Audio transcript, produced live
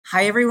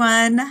Hi,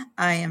 everyone.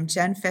 I am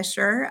Jen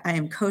Fisher. I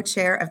am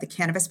co-chair of the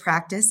cannabis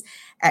practice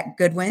at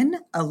Goodwin,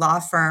 a law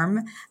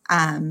firm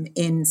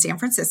in San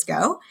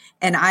Francisco.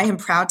 And I am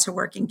proud to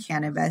work in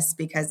cannabis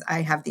because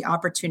I have the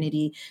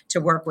opportunity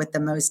to work with the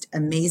most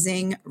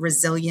amazing,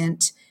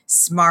 resilient,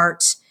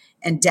 smart,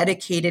 and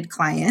dedicated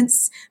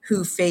clients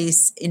who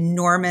face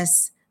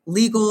enormous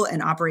legal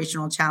and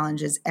operational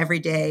challenges every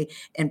day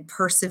and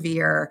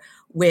persevere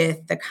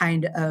with the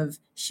kind of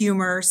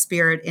humor,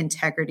 spirit,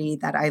 integrity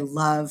that I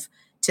love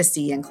to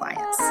see in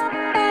clients.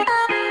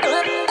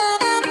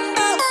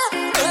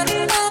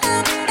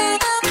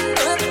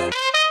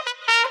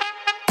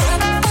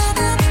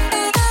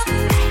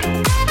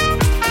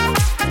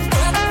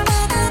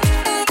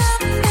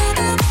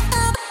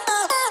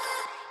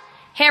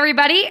 Hey,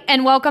 everybody,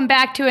 and welcome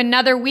back to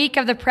another week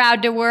of the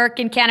Proud to Work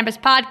in Cannabis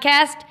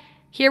podcast.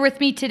 Here with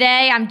me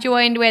today, I'm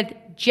joined with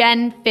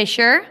Jen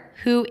Fisher,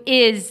 who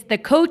is the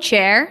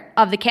co-chair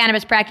of the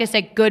cannabis practice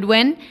at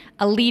Goodwin,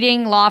 a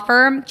leading law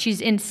firm.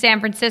 She's in San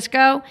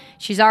Francisco.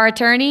 She's our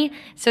attorney.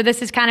 So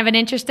this is kind of an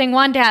interesting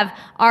one to have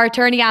our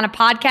attorney on a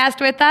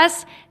podcast with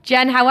us.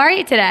 Jen, how are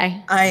you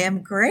today? I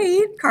am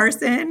great,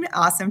 Carson.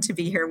 Awesome to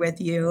be here with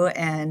you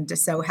and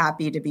so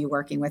happy to be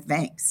working with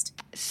Vangst.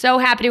 So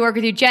happy to work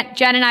with you. Jen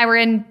and I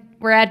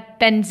were at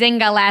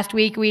Benzinga last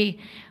week. We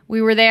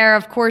were there,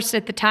 of course,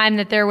 at the time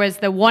that there was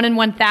the 1 in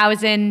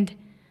 1,000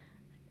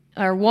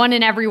 or 1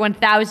 in every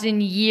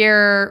 1,000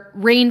 year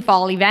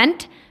rainfall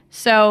event.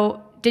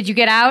 So did you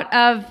get out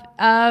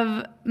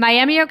of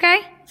Miami okay?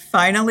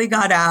 Finally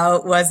got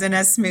out. Wasn't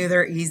as smooth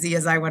or easy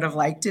as I would have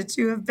liked it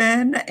to have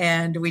been.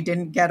 And we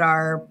didn't get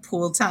our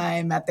pool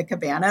time at the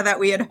cabana that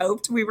we had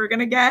hoped we were going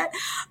to get.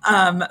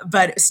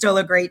 But still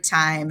a great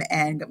time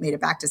and made it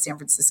back to San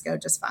Francisco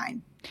just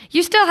fine.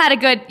 You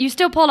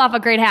still pulled off a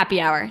great happy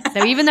hour.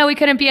 So even though we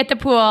couldn't be at the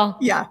pool.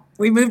 Yeah,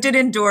 we moved it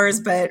indoors,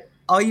 but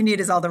all you need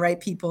is all the right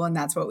people, and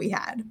that's what we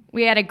had.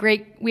 We had a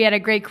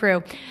great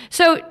crew.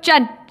 So,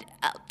 Jen,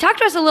 talk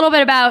to us a little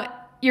bit about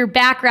your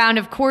background.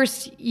 Of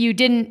course, you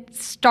didn't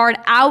start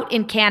out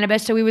in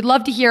cannabis, so we would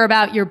love to hear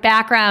about your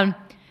background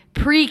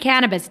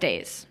pre-cannabis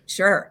days.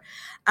 Sure.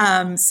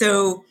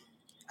 So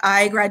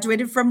I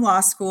graduated from law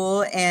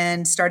school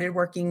and started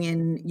working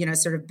in,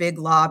 sort of big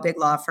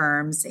law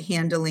firms,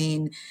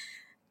 handling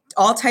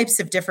all types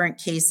of different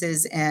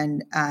cases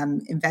and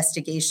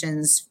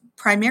investigations,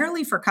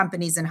 primarily for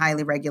companies in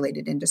highly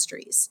regulated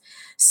industries.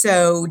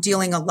 So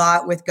dealing a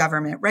lot with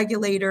government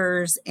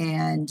regulators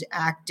and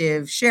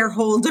active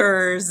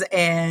shareholders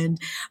and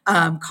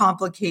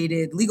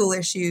complicated legal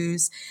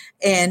issues.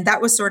 And that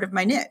was sort of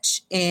my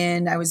niche.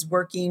 And I was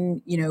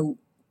working,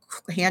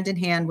 hand in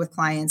hand with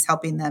clients,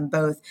 helping them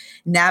both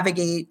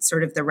navigate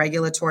sort of the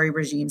regulatory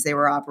regimes they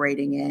were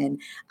operating in,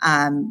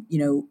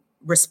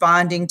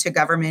 responding to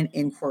government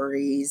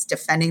inquiries,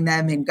 defending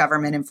them in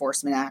government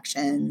enforcement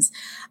actions,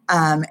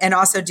 and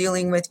also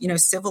dealing with,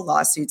 civil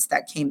lawsuits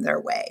that came their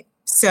way.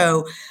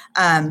 So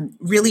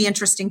really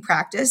interesting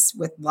practice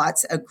with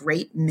a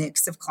great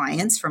mix of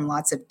clients from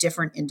lots of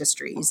different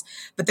industries.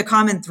 But the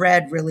common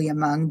thread really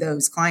among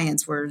those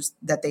clients was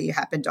that they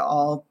happened to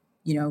all,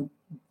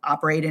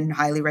 operate in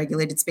highly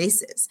regulated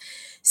spaces.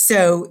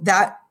 So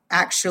that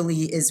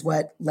actually is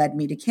what led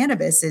me to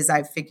cannabis. Is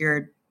I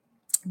figured,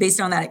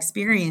 based on that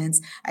experience,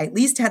 I at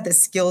least had the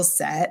skill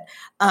set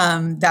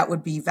that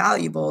would be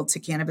valuable to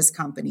cannabis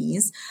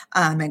companies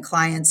and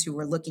clients who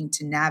were looking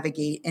to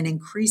navigate an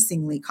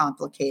increasingly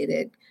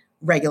complicated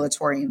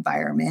regulatory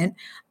environment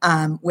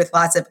with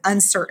lots of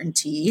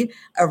uncertainty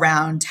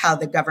around how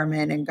the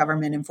government and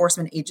government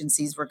enforcement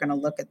agencies were going to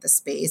look at the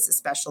space,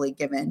 especially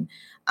given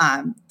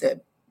the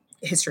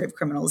history of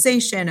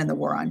criminalization and the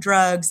war on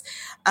drugs.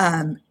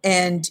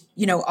 And,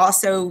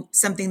 also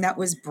something that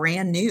was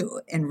brand new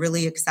and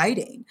really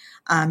exciting.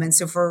 And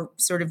so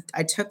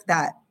I took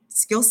that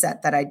skill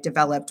set that I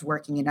developed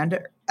working in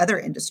other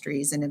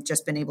industries and have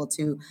just been able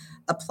to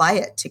apply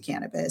it to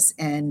cannabis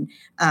and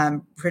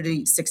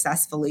pretty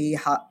successfully,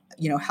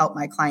 help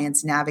my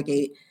clients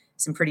navigate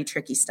some pretty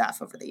tricky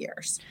stuff over the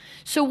years.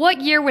 So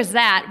what year was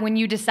that when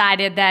you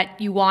decided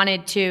that you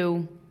wanted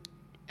to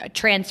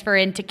transfer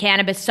into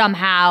cannabis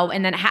somehow?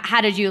 And then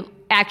how did you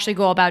actually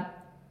go about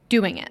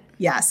doing it?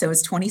 Yeah, so it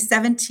was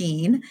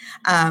 2017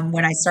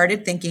 when I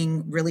started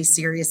thinking really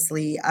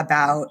seriously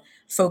about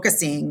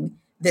focusing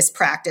this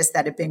practice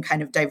that had been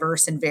kind of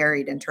diverse and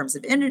varied in terms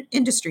of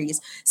industries,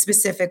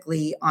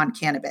 specifically on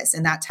cannabis.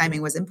 And that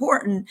timing was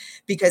important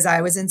because I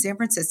was in San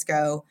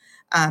Francisco.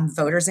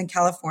 Voters in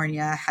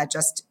California had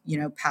just,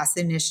 passed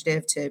the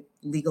initiative to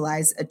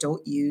legalize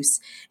adult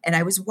use. And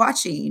I was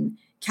watching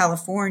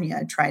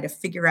California try to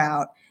figure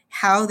out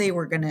how they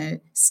were going to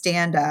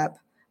stand up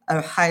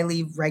a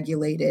highly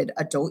regulated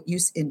adult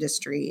use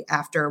industry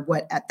after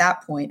what at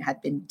that point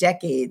had been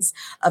decades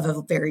of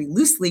a very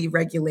loosely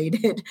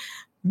regulated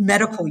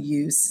medical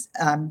use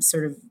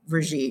sort of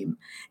regime.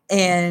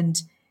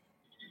 And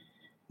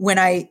when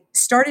I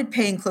started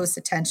paying close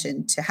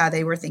attention to how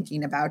they were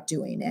thinking about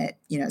doing it,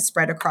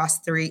 spread across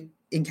three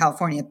in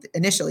California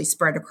initially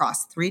spread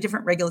across 3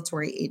 different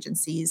regulatory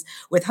agencies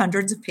with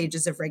hundreds of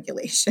pages of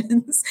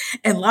regulations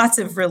and lots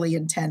of really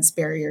intense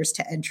barriers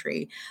to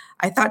entry.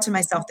 I thought to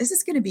myself, this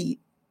is going to be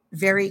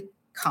very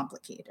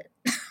complicated.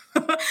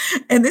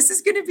 And this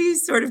is going to be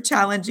sort of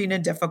challenging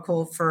and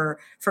difficult for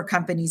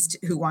companies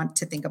who want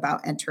to think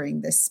about entering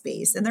this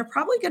space. And they're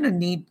probably going to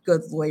need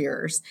good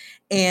lawyers.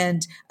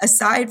 And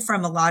aside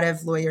from a lot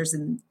of lawyers,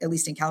 at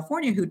least in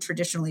California, who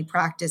traditionally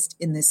practiced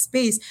in this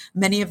space,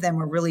 many of them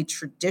were really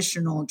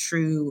traditional,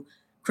 true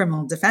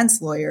criminal defense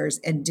lawyers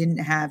and didn't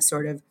have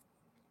sort of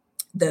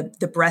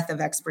the breadth of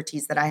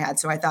expertise that I had.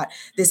 So I thought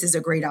this is a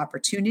great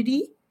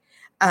opportunity.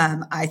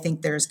 I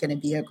think there's going to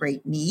be a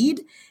great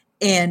need.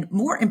 And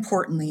more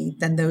importantly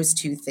than those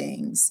two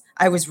things,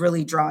 I was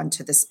really drawn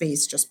to the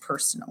space just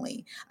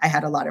personally. I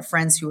had a lot of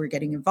friends who were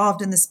getting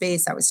involved in the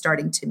space. I was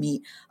starting to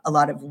meet a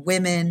lot of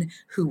women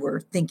who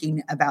were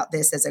thinking about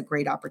this as a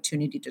great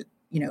opportunity to,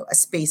 a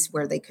space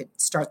where they could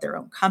start their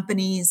own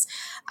companies.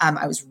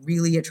 I was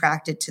really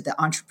attracted to the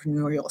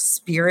entrepreneurial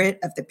spirit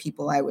of the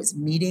people I was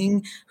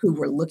meeting who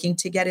were looking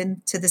to get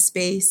into the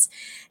space.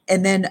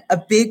 And then a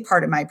big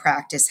part of my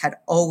practice had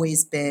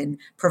always been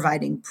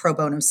providing pro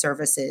bono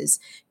services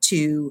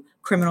to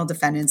criminal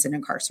defendants and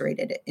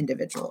incarcerated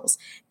individuals.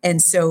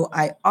 And so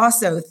I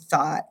also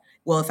thought,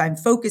 well, if I'm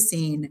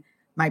focusing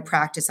my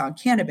practice on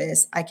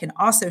cannabis, I can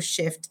also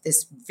shift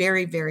this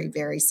very, very,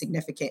 very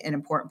significant and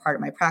important part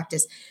of my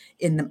practice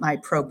in my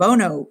pro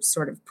bono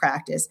sort of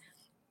practice.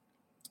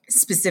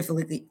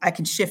 Specifically, I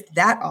can shift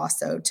that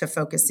also to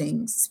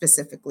focusing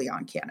specifically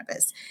on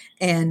cannabis.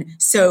 And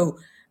so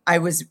I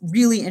was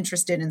really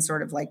interested in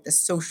sort of like the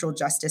social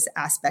justice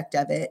aspect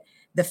of it.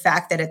 The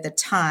fact that at the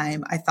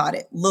time I thought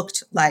it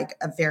looked like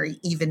a very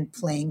even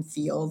playing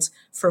field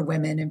for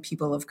women and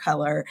people of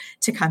color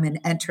to come and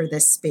enter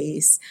this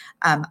space.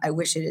 I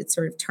wish it had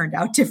sort of turned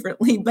out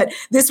differently, but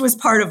this was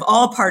part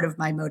of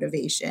my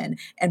motivation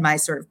and my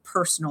sort of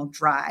personal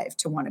drive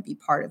to want to be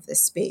part of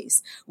this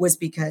space was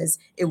because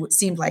it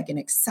seemed like an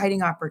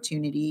exciting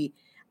opportunity,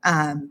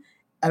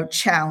 a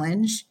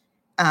challenge,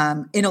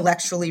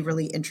 intellectually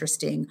really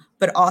interesting,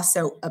 but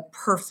also a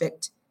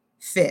perfect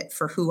fit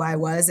for who I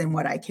was and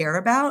what I care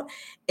about.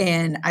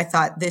 And I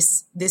thought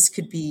this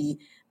could be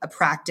a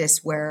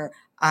practice where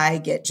I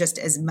get just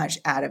as much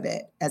out of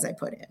it as I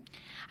put in.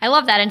 I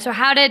love that. And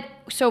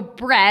so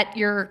Brett,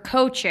 your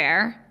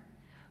co-chair,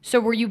 so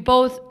were you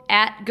both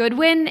at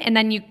Goodwin and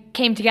then you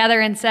came together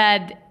and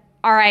said,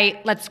 all right,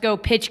 let's go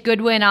pitch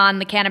Goodwin on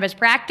the cannabis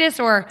practice?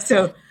 Or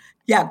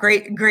yeah,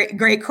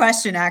 great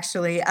question,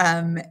 actually.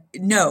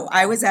 No,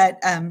 I was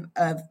at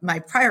my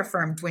prior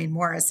firm, Duane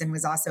Morris, and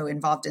was also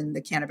involved in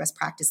the cannabis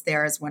practice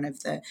there as one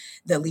of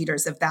the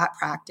leaders of that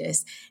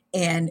practice.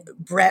 And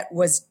Brett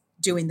was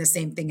doing the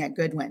same thing at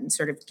Goodwin,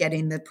 sort of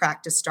getting the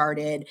practice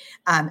started,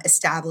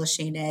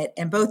 establishing it.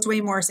 And both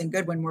Duane Morris and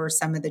Goodwin were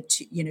some of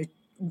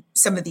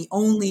the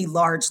only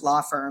large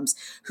law firms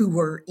who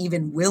were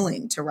even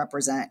willing to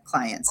represent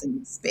clients in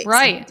the space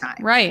at the time.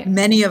 Right.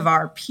 Many of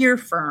our peer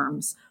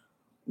firms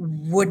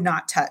would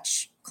not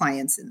touch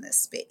clients in this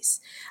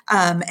space.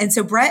 And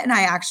so Brett and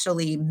I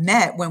actually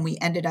met when we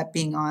ended up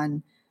being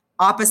on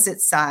opposite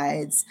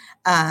sides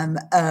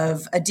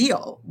of a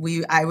deal.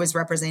 I was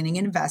representing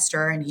an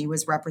investor and he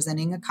was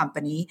representing a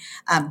company.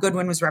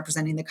 Goodwin was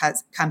representing the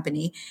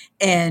company.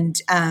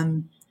 And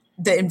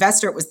the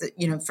investor, it was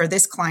for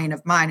this client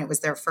of mine, it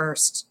was their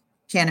first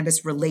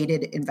cannabis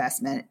related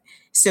investment.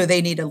 So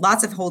they needed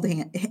lots of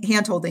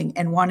hand holding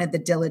and wanted the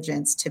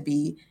diligence to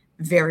be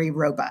very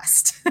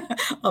robust.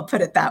 I'll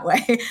put it that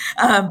way.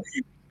 Oh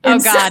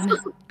God,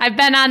 I've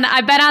been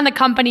on the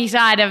company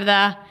side of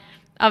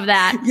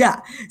that. Yeah.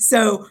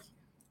 So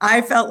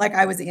I felt like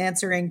I was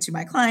answering to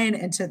my client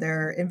and to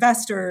their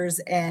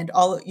investors and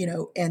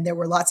and there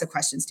were lots of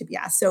questions to be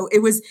asked. So it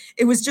was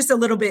just a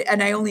little bit,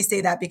 and I only say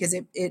that because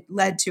it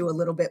led to a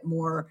little bit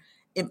more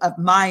of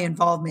my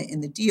involvement in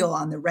the deal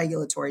on the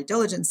regulatory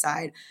diligence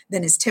side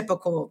than is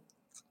typical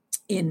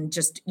in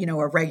just,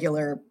 a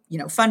regular,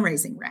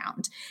 fundraising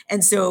round.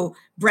 And so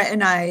Brett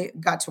and I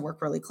got to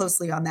work really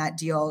closely on that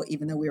deal,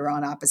 even though we were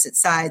on opposite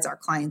sides, our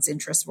clients'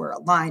 interests were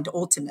aligned.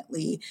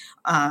 Ultimately,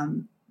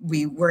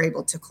 we were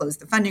able to close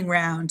the funding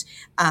round.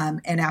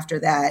 And after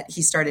that,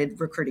 he started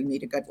recruiting me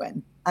to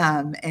Goodwin.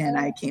 And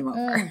I came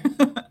over.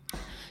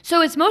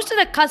 So it's most of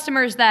the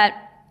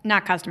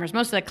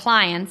most of the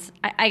clients,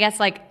 I guess,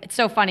 like, it's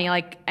so funny,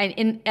 like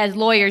as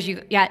lawyers,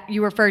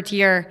 you refer to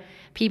your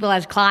people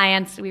as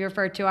clients. We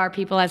refer to our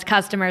people as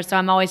customers. So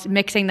I'm always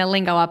mixing the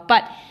lingo up.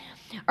 But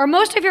are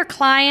most of your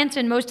clients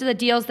and most of the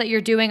deals that you're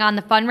doing on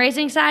the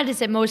fundraising side,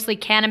 is it mostly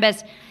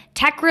cannabis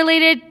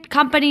tech-related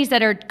companies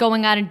that are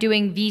going out and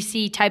doing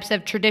VC types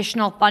of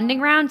traditional funding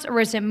rounds? Or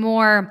is it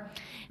more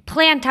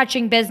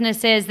plant-touching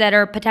businesses that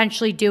are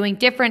potentially doing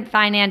different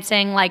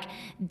financing like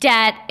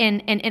debt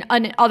and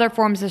other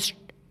forms of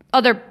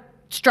other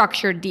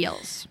structured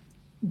deals?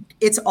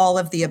 It's all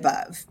of the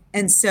above.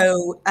 And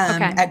so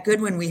at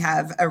Goodwin, we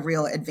have a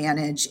real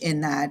advantage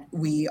in that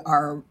we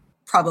are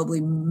probably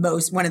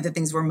one of the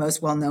things we're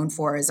most well known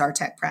for is our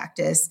tech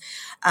practice.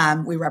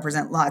 We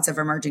represent lots of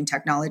emerging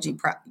technology,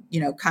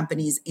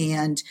 companies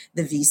and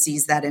the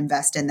VCs that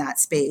invest in that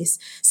space.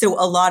 So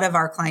a lot of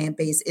our client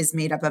base is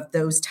made up of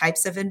those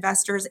types of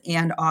investors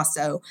and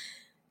also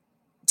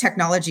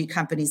technology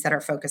companies that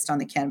are focused on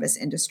the cannabis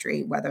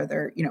industry, whether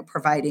they're,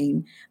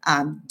 providing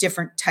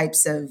different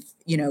types of,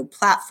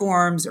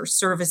 platforms or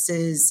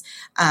services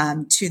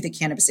to the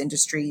cannabis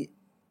industry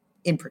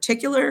in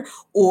particular,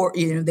 or,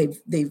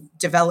 they've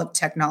developed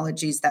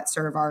technologies that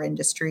serve our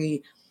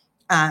industry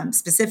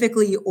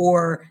specifically,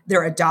 or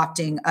they're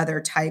adopting other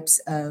types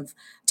of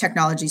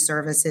technology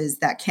services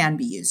that can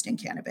be used in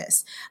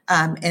cannabis.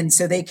 And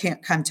so they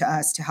can't come to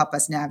us to help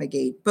us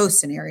navigate both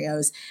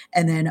scenarios.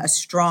 And then a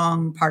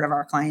strong part of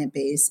our client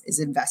base is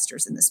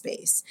investors in the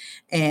space.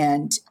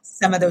 And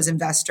some of those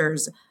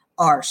investors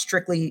are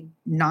strictly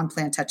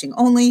non-plant touching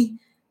only.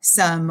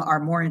 Some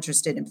are more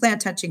interested in plant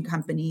touching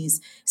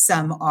companies.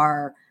 Some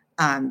are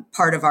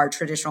part of our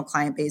traditional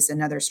client base.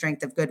 Another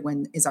strength of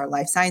Goodwin is our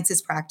life sciences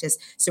practice.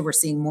 So we're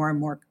seeing more and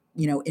more,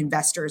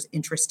 investors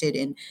interested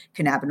in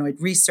cannabinoid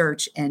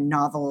research and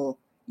novel,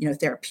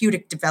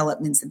 therapeutic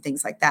developments and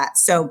things like that.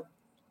 So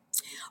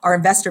our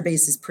investor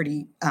base is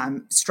pretty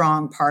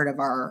strong part of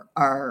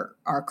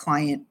our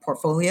client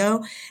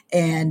portfolio.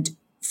 And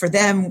for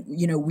them,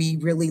 we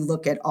really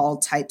look at all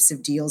types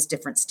of deals,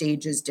 different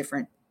stages,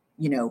 different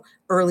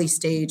early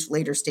stage,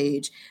 later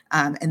stage.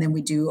 And then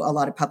we do a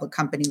lot of public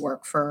company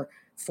work for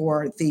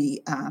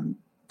the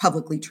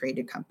publicly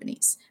traded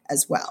companies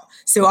as well.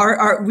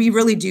 So we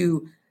really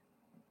do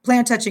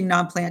plant touching,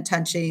 non-plant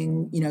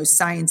touching,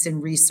 science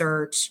and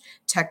research,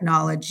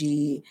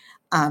 technology.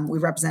 We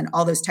represent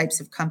all those types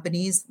of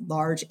companies,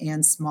 large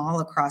and small,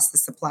 across the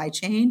supply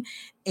chain,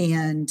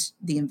 and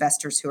the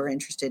investors who are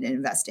interested in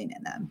investing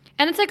in them.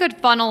 And it's a good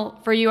funnel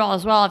for you all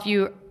as well. If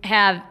you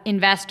have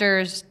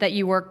investors that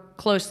you work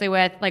closely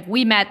with, like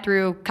we met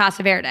through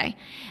Casa Verde.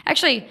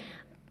 Actually,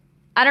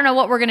 I don't know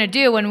what we're going to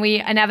do when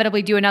we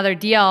inevitably do another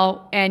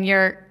deal and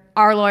you're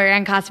our lawyer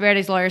and Casa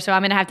Verde's lawyer. So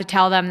I'm going to have to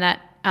tell them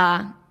that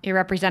you're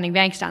representing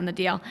banks on the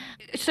deal.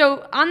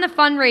 So on the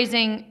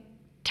fundraising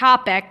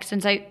topic,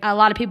 since a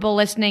lot of people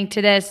listening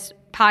to this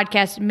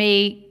podcast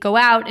may go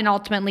out and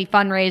ultimately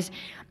fundraise,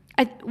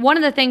 one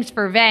of the things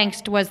for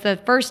Vangst was the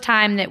first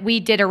time that we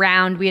did a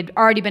round, we had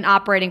already been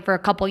operating for a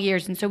couple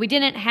years. And so we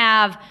didn't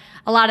have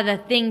a lot of the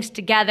things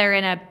together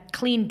in a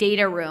clean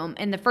data room.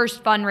 And the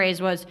first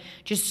fundraise was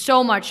just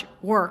so much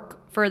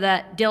work for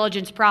the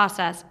diligence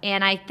process.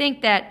 And I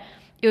think that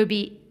it would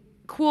be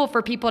cool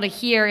for people to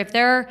hear if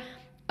they're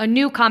a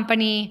new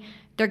company,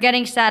 they're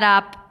getting set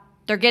up,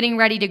 they're getting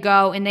ready to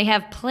go, and they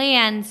have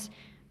plans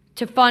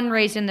to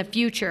fundraise in the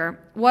future.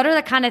 What are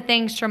the kind of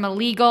things from a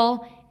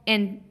legal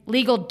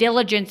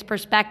diligence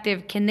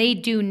perspective can they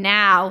do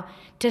now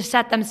to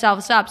set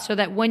themselves up so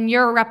that when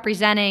you're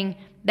representing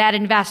that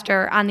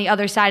investor on the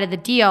other side of the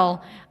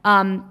deal,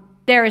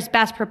 they're as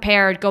best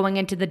prepared going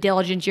into the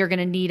diligence you're going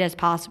to need as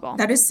possible?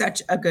 That is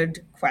such a good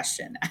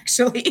question,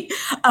 actually.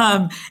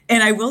 And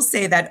I will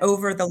say that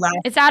over the last...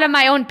 It's out of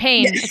my own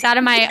pain. It's out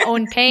of my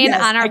own pain.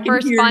 Yes, on our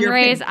first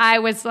fundraise, I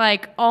was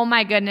like, oh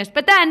my goodness.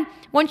 But then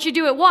once you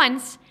do it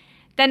once,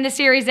 then the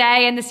Series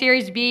A and the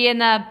Series B and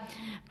the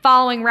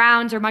following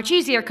rounds are much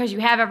easier because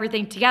you have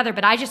everything together.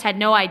 But I just had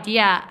no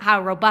idea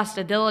how robust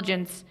a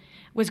diligence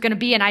was going to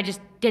be. And I just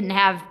didn't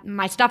have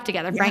my stuff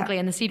together, frankly,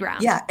 in the seed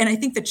round. Yeah. And I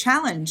think the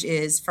challenge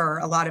is for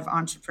a lot of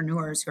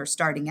entrepreneurs who are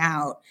starting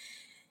out,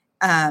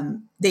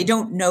 they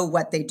don't know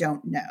what they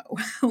don't know,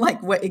 like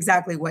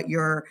exactly what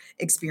you're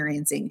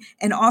experiencing.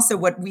 And also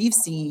what we've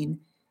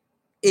seen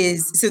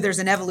is, so there's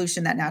an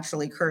evolution that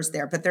naturally occurs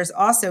there, but there's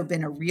also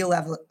been a real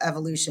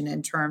evolution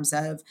in terms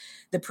of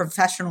the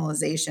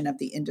professionalization of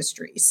the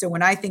industry. So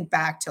when I think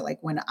back to like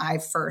when I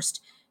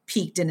first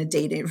peeked in a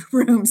data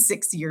room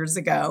 6 years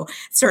ago,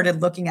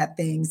 started looking at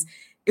things,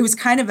 it was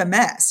kind of a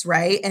mess,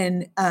 right?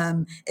 And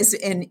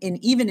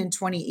even in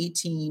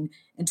 2018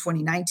 and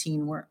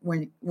 2019,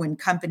 when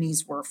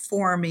companies were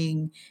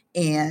forming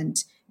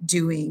and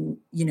doing,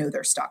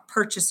 their stock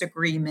purchase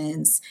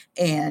agreements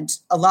and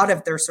a lot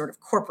of their sort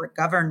of corporate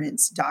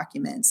governance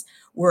documents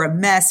were a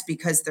mess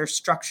because their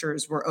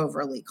structures were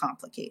overly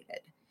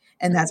complicated.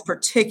 And that's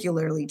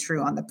particularly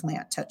true on the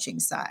plant touching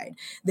side.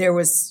 There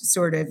was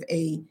sort of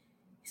a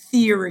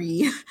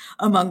theory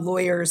among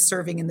lawyers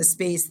serving in the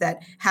space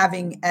that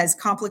having as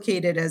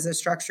complicated as a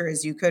structure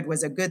as you could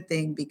was a good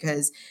thing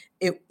because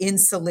it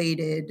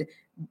insulated,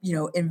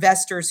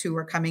 investors who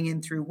were coming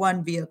in through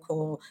one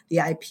vehicle, the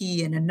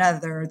IP in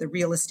another, the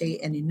real estate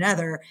in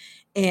another.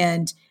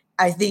 And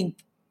I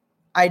think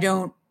I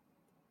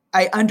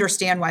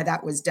understand why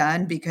that was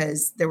done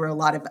because there were a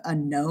lot of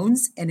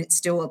unknowns and it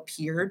still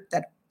appeared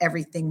that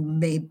everything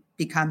may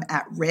become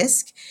at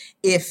risk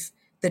if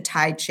the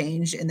tide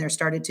changed and there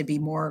started to be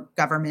more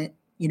government,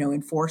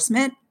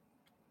 enforcement.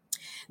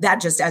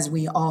 That just, as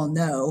we all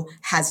know,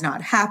 has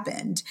not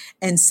happened.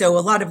 And so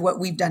a lot of what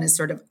we've done is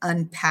sort of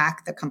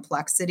unpack the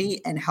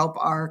complexity and help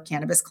our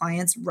cannabis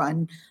clients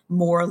run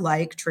more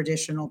like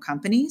traditional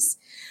companies.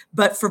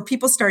 But for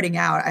people starting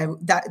out,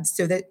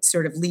 that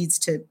sort of leads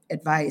to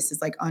advice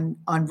is like on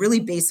really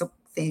basic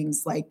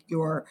things like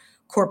your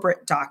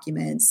corporate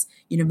documents,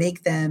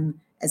 make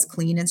them as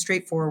clean and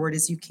straightforward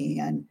as you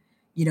can,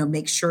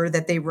 make sure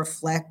that they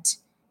reflect,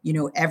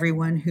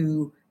 everyone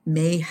who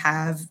may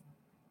have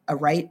a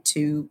right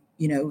to,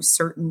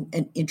 certain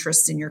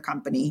interests in your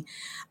company.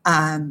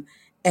 And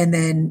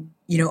then,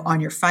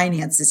 on your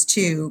finances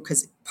too,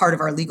 because part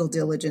of our legal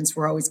diligence,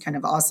 we're always kind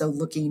of also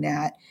looking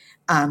at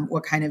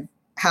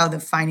how the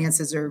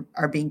finances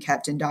are being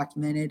kept and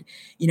documented.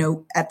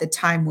 At the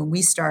time when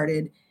we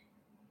started,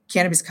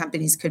 cannabis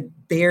companies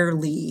could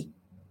barely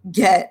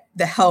get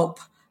the help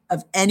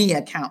of any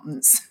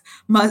accountants,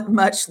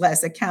 much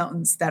less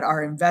accountants that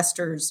our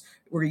investors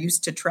were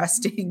used to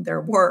trusting their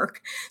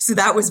work. So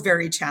that was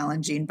very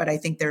challenging, but I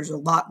think there's a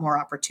lot more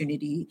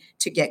opportunity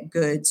to get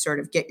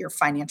your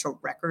financial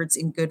records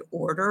in good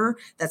order.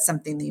 That's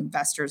something the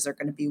investors are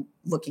going to be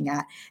looking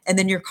at. And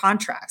then your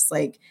contracts,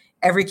 like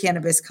every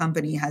cannabis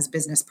company has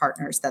business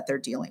partners that they're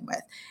dealing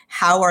with.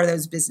 How are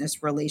those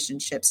business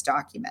relationships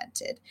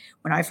documented?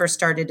 When I first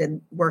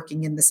started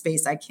working in the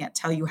space, I can't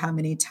tell you how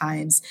many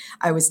times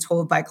I was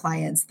told by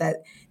clients that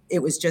it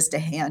was just a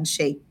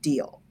handshake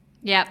deal.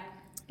 Yep.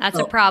 That's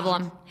a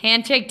problem.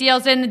 Handshake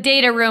deals in the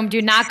data room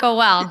do not go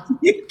well.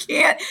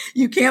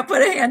 You can't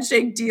put a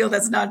handshake deal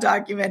that's not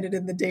documented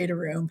in the data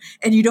room.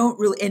 And you don't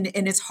really, and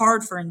it's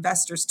hard for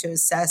investors to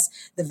assess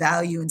the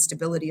value and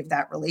stability of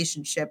that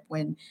relationship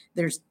when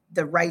there's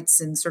the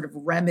rights and sort of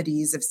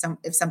remedies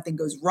if something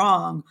goes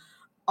wrong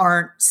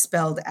aren't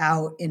spelled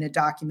out in a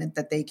document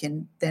that they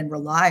can then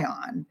rely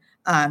on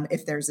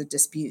if there's a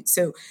dispute.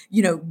 So,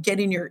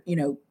 getting your,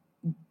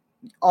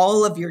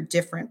 all of your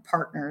different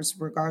partners,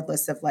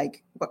 regardless of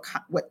like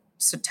what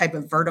type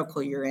of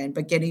vertical you're in,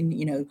 but getting,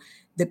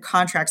 the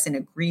contracts and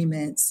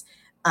agreements,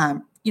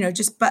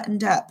 just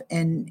buttoned up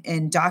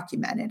and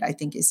documented, I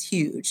think is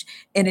huge.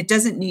 And it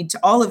doesn't need to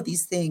all of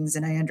these things.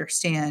 And I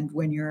understand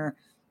when you're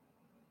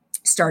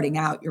starting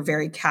out, you're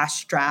very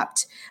cash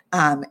strapped,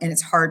 and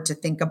it's hard to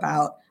think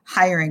about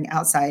hiring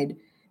outside,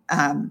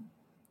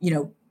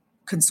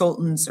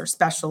 consultants or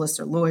specialists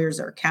or lawyers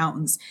or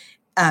accountants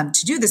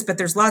to do this, but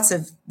there's lots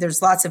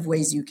of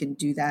ways you can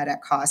do that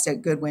at cost.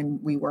 At Goodwin,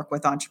 we work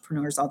with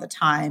entrepreneurs all the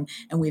time,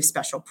 and we have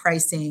special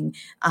pricing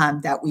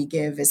that we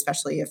give,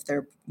 especially if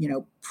they're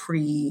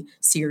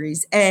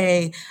pre-Series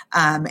A,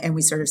 and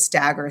we sort of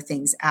stagger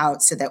things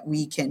out so that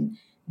we can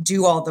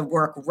do all the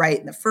work right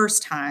in the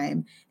first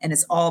time, and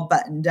it's all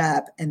buttoned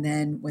up. And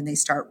then when they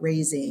start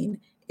raising,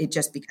 it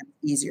just becomes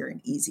easier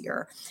and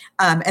easier.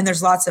 And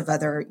there's lots of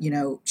other,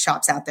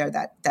 shops out there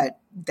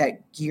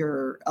that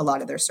gear a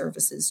lot of their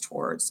services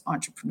towards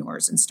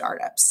entrepreneurs and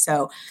startups.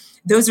 So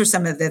those are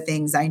some of the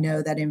things I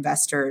know that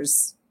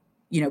investors,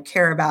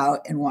 care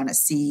about and want to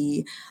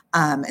see.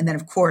 And then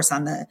of course,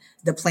 on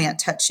the plant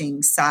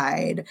touching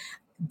side,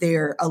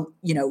 they're,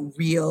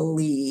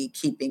 really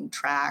keeping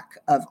track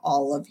of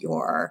all of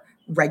your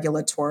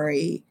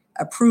regulatory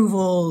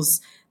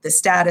approvals, the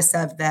status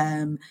of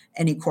them,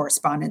 any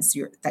correspondence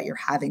that you're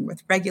having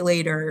with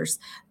regulators.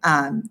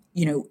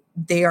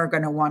 They are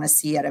going to want to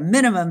see at a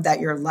minimum that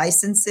your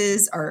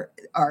licenses are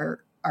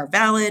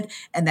valid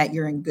and that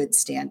you're in good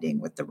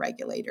standing with the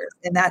regulators.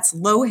 And that's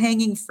low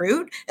hanging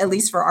fruit, at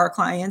least for our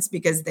clients,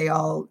 because they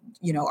all,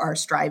 are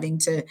striving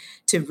to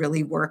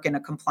really work in a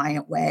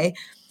compliant way.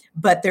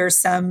 But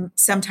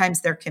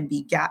sometimes there can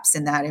be gaps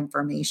in that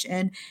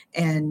information,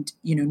 and,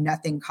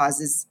 nothing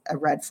causes a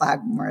red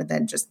flag more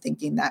than just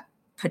thinking that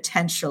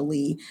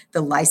potentially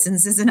the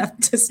license is enough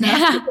to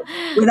snuff.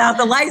 Without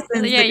the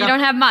license. Yeah, you don't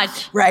have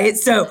much. Right.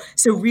 So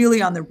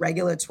really on the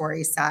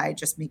regulatory side,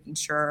 just making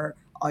sure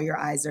all your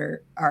I's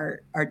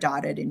are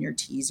dotted and your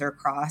T's are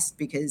crossed,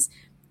 because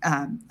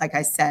like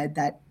I said,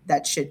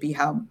 that should be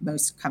how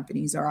most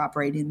companies are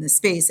operating in this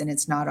space, and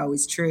it's not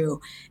always true,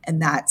 and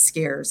that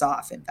scares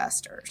off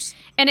investors.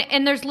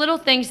 And there's little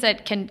things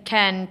that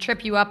can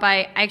trip you up.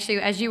 I actually,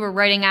 as you were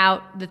writing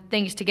out the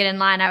things to get in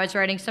line, I was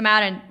writing some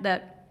out, and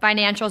the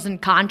financials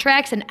and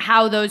contracts and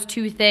how those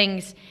two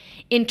things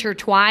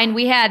intertwine.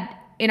 We had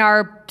in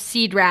our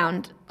seed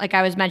round, like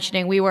I was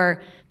mentioning, we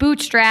were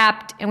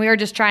bootstrapped and we were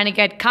just trying to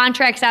get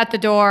contracts out the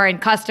door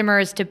and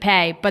customers to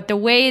pay. But the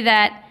way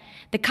that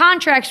the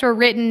contracts were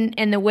written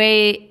and the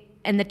way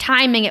and the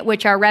timing at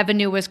which our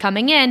revenue was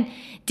coming in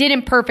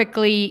didn't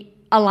perfectly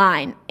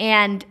align.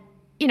 And,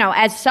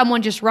 as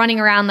someone just running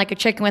around like a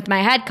chicken with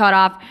my head cut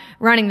off,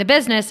 running the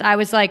business, I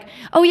was like,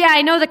 oh yeah,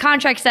 I know the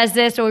contract says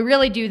this, so we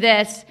really do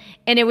this.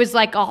 And it was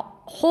like a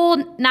whole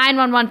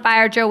 911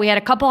 fire drill. We had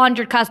a couple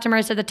hundred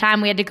customers at the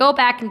time. We had to go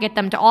back and get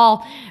them to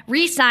all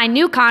re-sign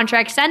new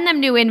contracts, send them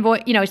new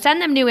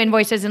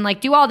invoices, and like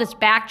do all this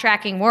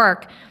backtracking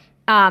work,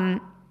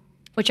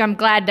 which I'm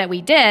glad that we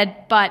did.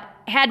 But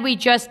had we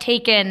just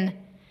taken,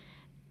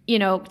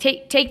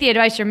 take the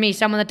advice from me,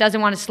 someone that doesn't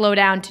want to slow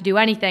down to do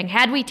anything,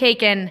 had we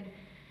taken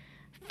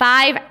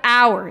 5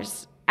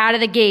 hours out of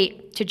the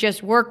gate to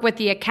just work with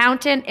the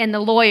accountant and the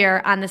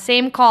lawyer on the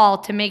same call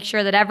to make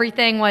sure that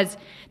everything was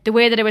the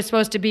way that it was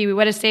supposed to be. We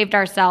would have saved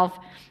ourselves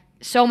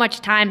so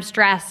much time,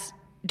 stress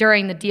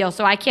during the deal.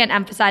 So I can't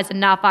emphasize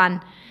enough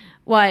on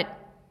what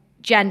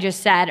Jen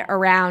just said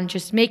around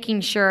just making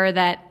sure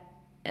that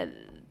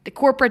the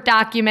corporate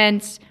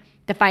documents,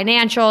 the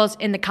financials,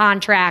 and the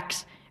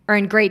contracts are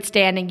in great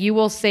standing. You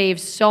will save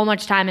so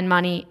much time and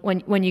money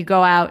when you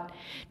go out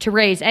to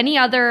raise. Any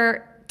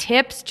other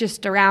tips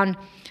just around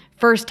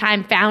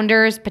first-time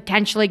founders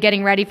potentially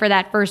getting ready for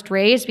that first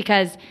raise?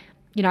 Because,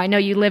 I know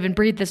you live and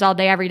breathe this all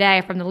day, every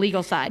day from the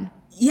legal side.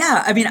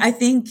 Yeah. I mean, I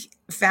think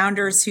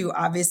founders who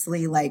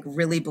obviously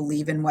really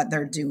believe in what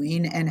they're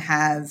doing and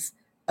have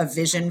a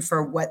vision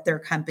for what their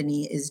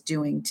company is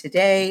doing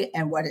today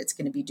and what it's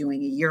going to be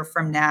doing a year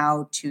from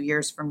now, 2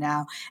 years from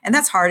now. And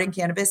that's hard in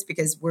cannabis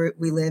because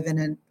we live in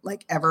an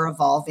ever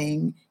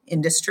evolving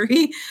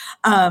industry.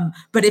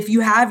 But if you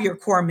have your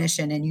core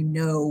mission and you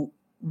know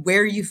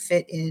where you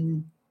fit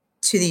in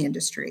to the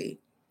industry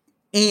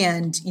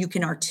and you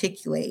can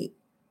articulate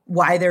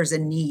why there's a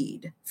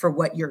need for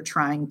what you're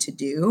trying to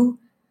do,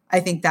 I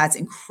think that's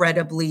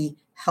incredibly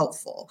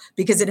helpful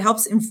because it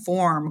helps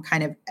inform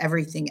kind of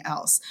everything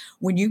else.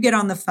 When you get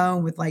on the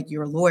phone with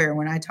your lawyer,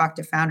 when I talk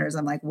to founders,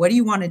 I'm like, what do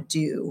you want to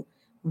do?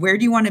 Where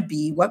do you want to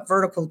be? What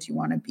vertical do you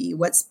want to be?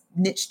 What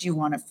niche do you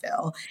want to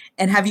fill?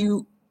 And have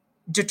you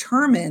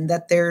determined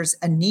that there's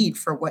a need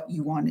for what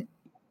you want,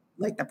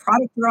 the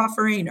product you're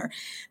offering? Or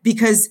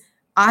because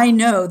I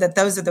know that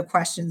those are the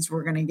questions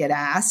we're going to get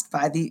asked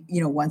by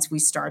once we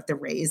start the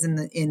raise and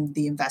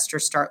the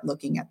investors start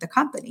looking at the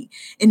company.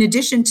 In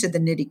addition to the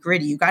nitty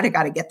gritty, you got to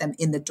get them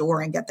in the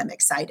door and get them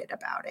excited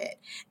about it.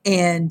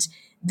 And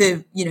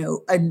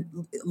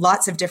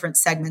lots of different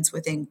segments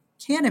within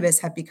cannabis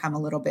have become a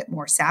little bit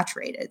more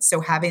saturated. So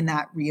having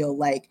that real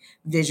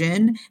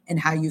vision and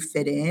how you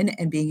fit in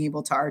and being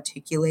able to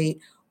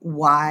articulate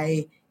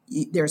why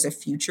there's a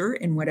future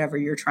in whatever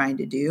you're trying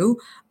to do,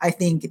 I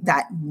think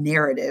that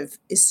narrative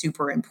is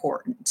super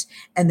important.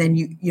 And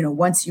then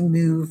once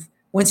you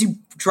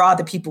draw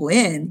the people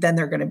in, then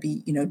they're going to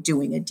be,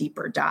 doing a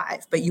deeper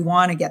dive, but you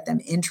want to get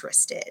them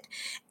interested.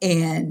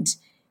 And,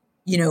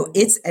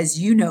 it's, as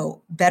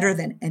better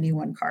than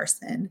anyone,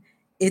 Carson,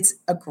 it's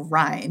a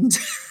grind.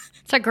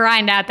 It's a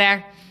grind out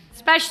there,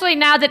 especially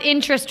now that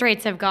interest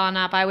rates have gone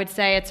up. I would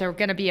say it's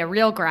going to be a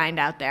real grind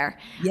out there.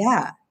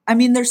 Yeah. I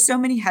mean, there's so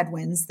many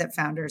headwinds that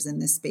founders in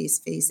this space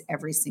face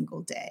every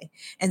single day.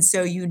 And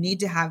so you need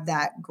to have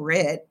that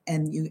grit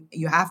and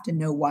you have to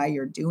know why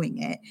you're doing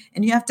it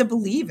and you have to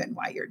believe in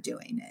why you're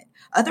doing it.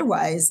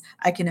 Otherwise,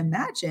 I can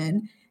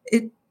imagine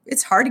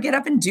it's hard to get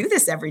up and do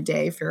this every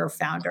day if you're a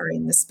founder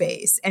in the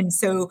space. And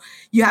so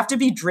you have to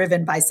be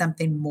driven by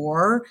something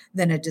more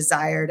than a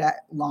desire to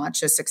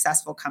launch a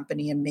successful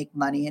company and make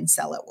money and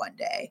sell it one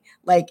day.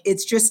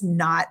 It's just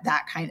not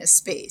that kind of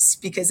space,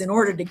 because in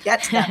order to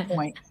get to that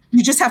point,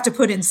 you just have to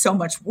put in so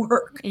much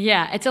work.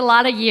 Yeah, it's a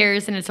lot of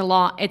years and it's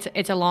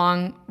a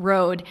long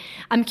road.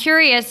 I'm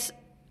curious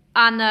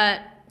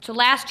so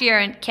last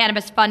year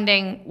cannabis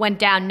funding went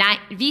down,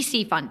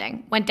 VC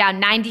funding went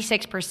down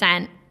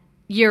 96%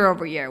 year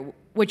over year,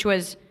 which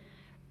was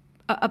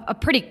a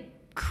pretty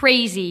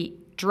crazy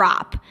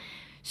drop.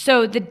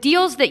 So the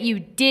deals that you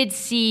did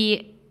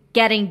see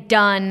getting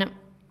done,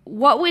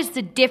 what was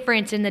the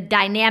difference in the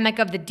dynamic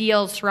of the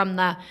deals from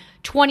the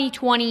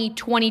 2020,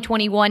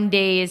 2021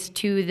 days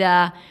to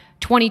the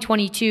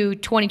 2022,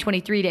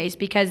 2023 days?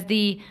 Because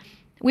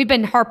we've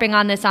been harping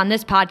on this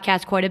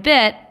podcast quite a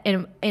bit,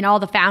 and all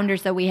the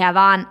founders that we have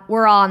on,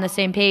 we're all on the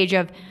same page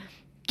of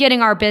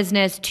getting our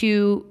business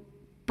to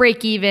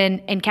break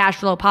even and cash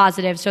flow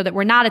positive so that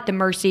we're not at the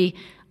mercy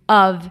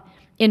of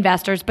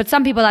investors. But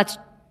some people that's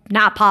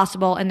not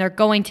possible and they're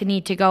going to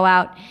need to go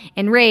out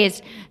and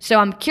raise. So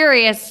I'm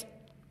curious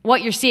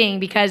what you're seeing,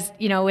 because,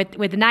 with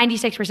the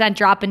 96%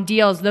 drop in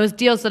deals, those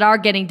deals that are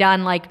getting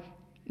done,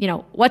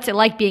 what's it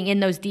like being in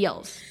those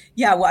deals?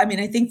 Yeah, well, I mean,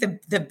 I think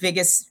the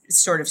biggest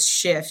sort of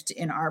shift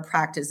in our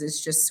practice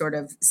is just sort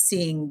of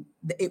seeing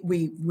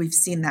we've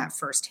seen that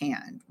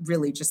firsthand,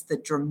 really just the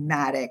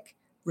dramatic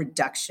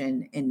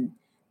reduction in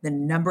the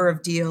number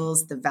of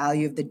deals, the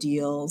value of the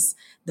deals,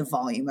 the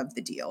volume of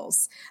the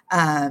deals.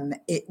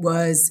 There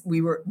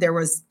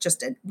was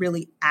just a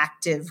really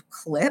active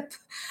clip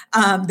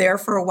there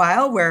for a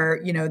while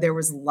where, there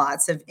was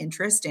lots of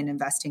interest in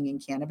investing in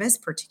cannabis,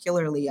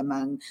 particularly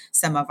among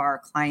some of our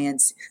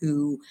clients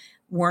who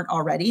weren't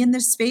already in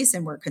this space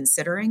and were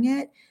considering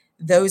it.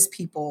 Those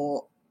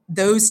people,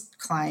 those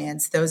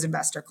clients, those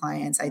investor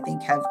clients, I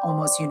think have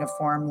almost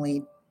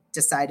uniformly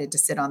decided to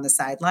sit on the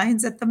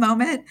sidelines at the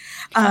moment.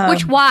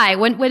 Why?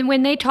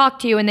 When they talk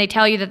to you and they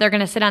tell you that they're going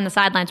to sit on the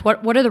sidelines,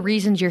 what are the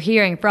reasons you're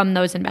hearing from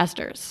those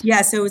investors?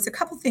 Yeah, so it's a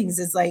couple things.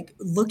 Is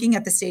looking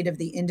at the state of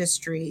the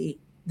industry,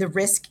 the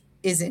risk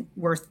isn't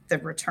worth the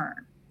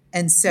return.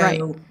 And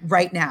so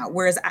right now,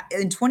 whereas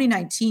in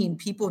 2019, in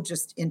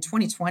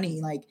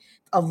 2020,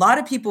 a lot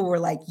of people were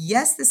like,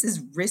 yes, this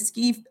is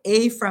risky,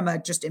 from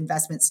a just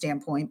investment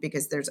standpoint,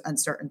 because there's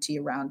uncertainty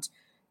around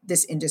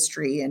this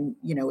industry and,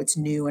 it's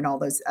new and all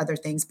those other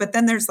things. But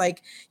then there's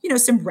like,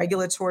 some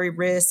regulatory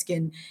risk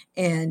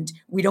and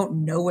we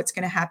don't know what's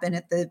going to happen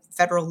at the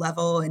federal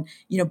level. And,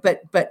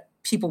 but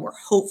people were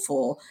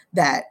hopeful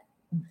that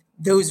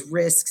those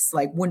risks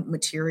like wouldn't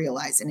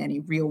materialize in any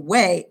real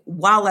way,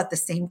 while at the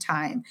same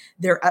time,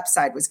 their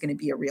upside was going to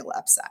be a real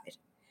upside.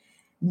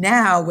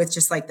 Now, with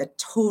just like the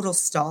total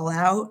stall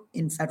out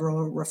in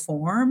federal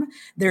reform,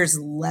 there's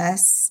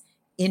less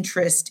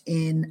interest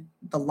in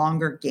the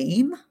longer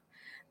game.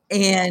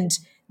 And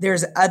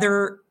there's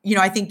other,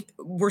 I think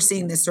we're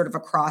seeing this sort of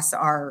across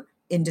our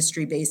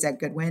industry base at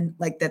Goodwin,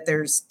 like that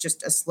there's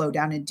just a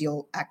slowdown in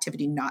deal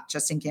activity, not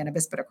just in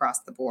cannabis, but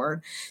across the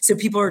board. So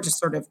people are just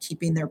sort of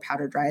keeping their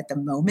powder dry at the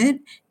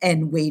moment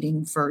and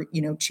waiting for,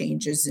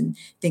 changes and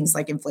things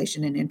like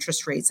inflation and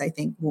interest rates, I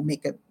think will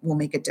make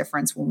a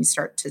difference when we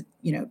start to,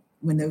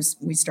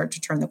 we start to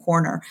turn the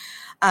corner.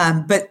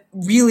 But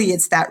really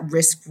it's that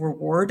risk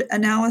reward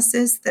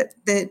analysis that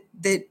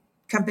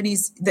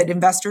companies, that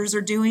investors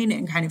are doing,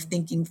 and kind of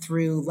thinking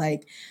through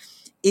like,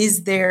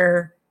 is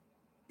there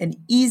an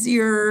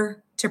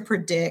easier to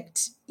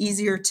predict,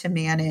 easier to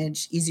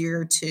manage,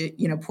 easier to,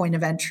 point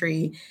of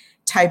entry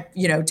type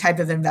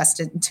of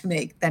investment to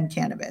make than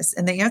cannabis?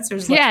 And the answer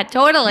is yeah,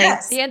 totally.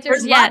 Yes. The answer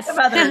There's is yes. Lots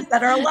of others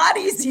that are a lot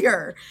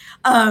easier.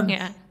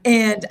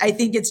 And I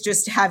think it's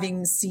just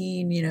having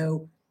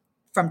seen,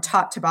 from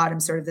top to bottom,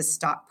 sort of the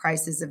stock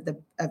prices of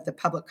the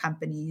public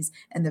companies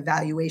and the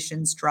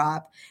valuations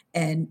drop,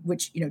 and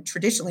which,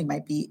 traditionally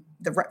might be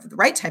the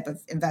right type of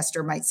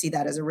investor might see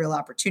that as a real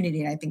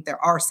opportunity. And I think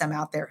there are some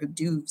out there who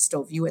do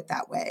still view it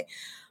that way.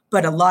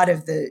 But a lot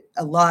of the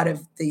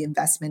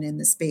investment in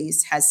the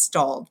space has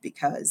stalled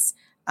because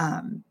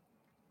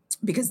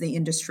the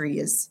industry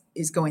is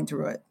going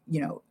through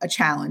a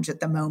challenge at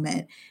the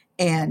moment,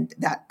 and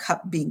that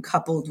being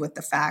coupled with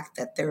the fact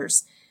that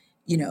there's,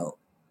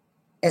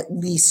 at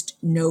least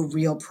no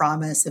real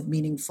promise of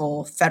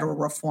meaningful federal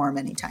reform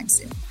anytime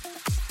soon.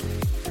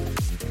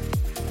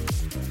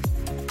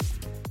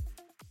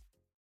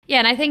 Yeah,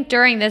 and I think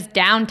during this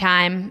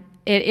downtime,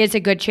 it is a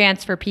good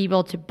chance for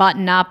people to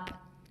button up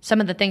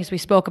some of the things we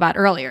spoke about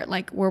earlier.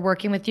 Like, we're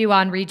working with you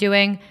on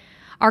redoing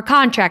our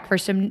contract for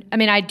some,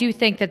 I do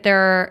think that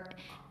there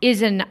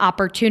is an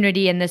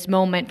opportunity in this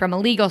moment from a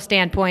legal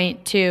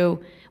standpoint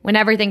to, when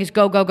everything is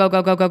go, go, go,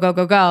 go, go, go, go,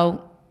 go,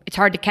 go, it's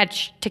hard to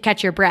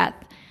catch your breath.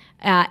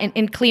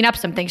 And clean up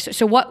some things.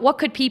 So what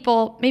could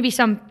people, maybe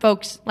some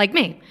folks like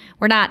me,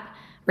 we're not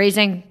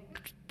raising,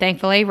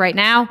 thankfully, right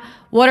now.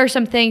 What are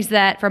some things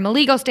that, from a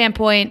legal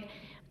standpoint,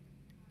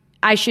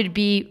 I should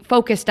be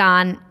focused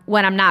on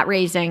when I'm not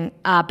raising,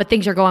 but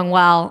things are going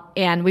well,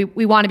 and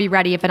we want to be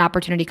ready if an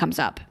opportunity comes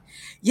up?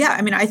 Yeah,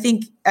 I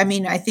think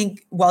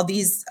while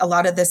a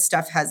lot of this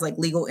stuff has like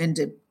legal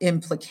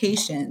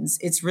implications,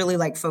 it's really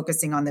like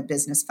focusing on the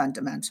business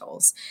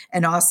fundamentals,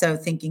 and also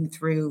thinking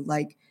through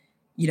like,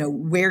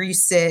 where you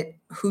sit,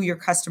 who your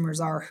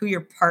customers are, who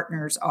your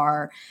partners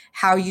are,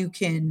 how you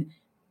can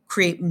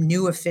create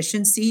new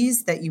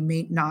efficiencies that you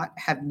may not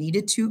have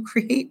needed to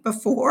create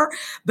before.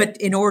 But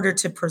in order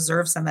to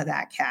preserve some of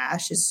that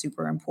cash is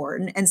super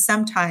important. And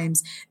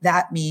sometimes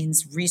that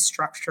means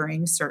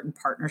restructuring certain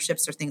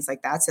partnerships or things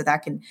like that. So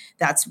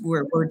that's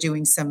where we're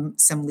doing some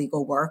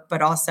legal work,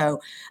 but also,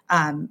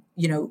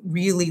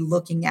 really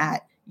looking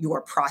at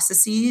your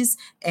processes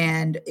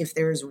and if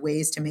there's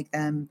ways to make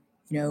them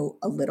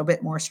a little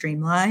bit more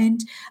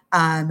streamlined,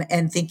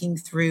 and thinking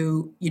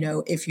through,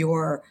 if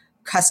you're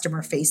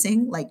customer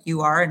facing, like you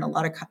are, and a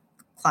lot of,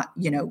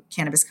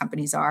 cannabis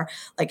companies are,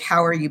 like,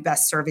 how are you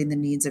best serving the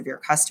needs of your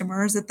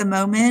customers at the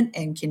moment?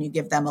 And can you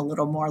give them a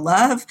little more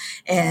love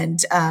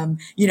and,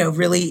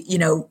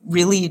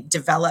 really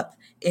develop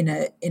in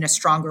a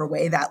stronger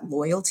way that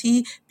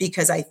loyalty?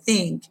 Because I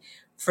think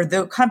for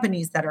the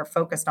companies that are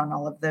focused on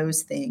all of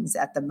those things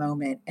at the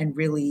moment and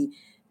really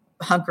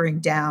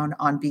hunkering down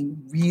on being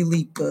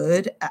really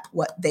good at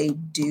what they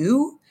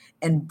do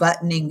and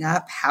buttoning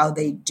up how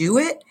they do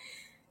it,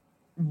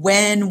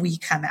 when we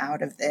come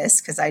out of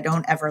this, because I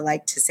don't ever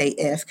like to say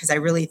if, because I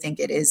really think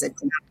it is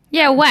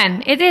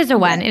when. It is a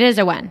when. It is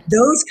a when.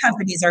 Those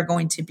companies are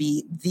going to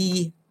be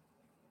the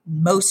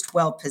most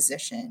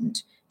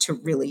well-positioned to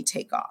really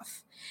take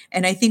off.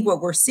 And I think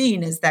what we're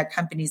seeing is that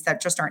companies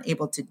that just aren't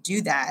able to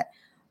do that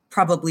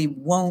probably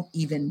won't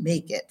even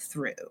make it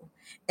through.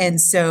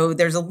 And so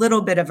there's a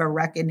little bit of a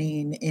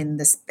reckoning in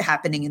this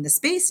happening in the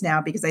space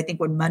now, because I think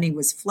when money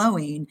was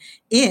flowing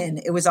in,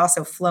 it was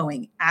also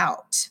flowing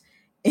out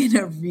in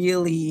a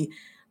really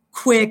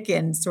quick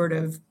and sort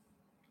of,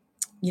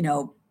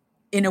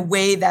 in a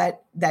way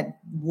that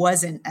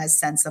wasn't as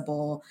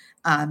sensible,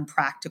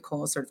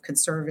 practical, sort of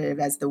conservative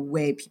as the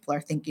way people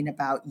are thinking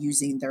about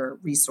using their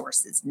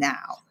resources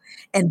now.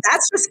 And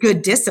that's just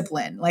good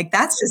discipline. Like,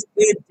 that's just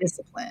good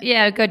discipline.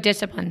 Yeah, good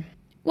discipline.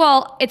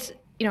 Well, it's,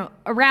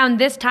 around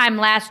this time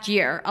last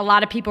year, a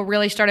lot of people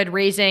really started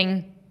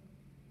raising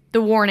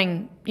the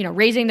warning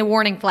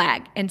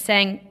flag and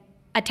saying,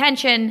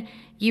 attention,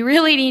 you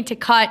really need to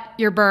cut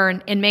your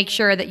burn and make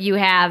sure that you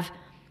have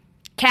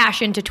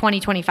cash into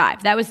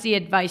 2025. That was the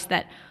advice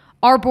that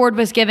our board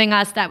was giving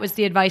us. That was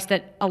the advice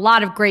that a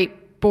lot of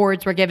great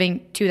boards were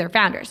giving to their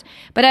founders.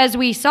 But as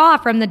we saw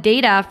from the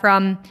data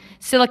from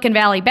Silicon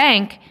Valley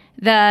Bank,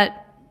 the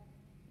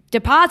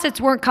deposits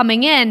weren't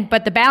coming in,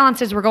 but the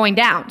balances were going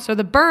down. So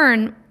the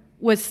burn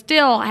was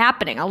still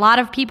happening. A lot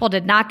of people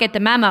did not get the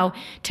memo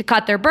to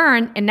cut their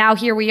burn. And now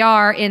here we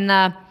are in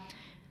the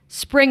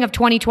spring of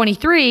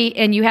 2023,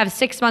 and you have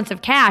 6 months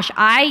of cash.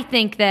 I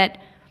think that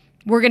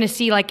we're going to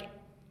see, like,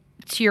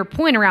 to your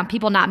point around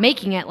people not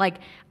making it, like,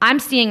 I'm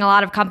seeing a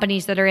lot of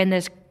companies that are in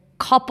this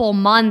couple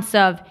months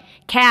of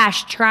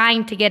cash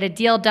trying to get a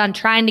deal done,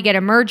 trying to get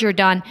a merger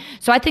done.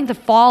 So I think the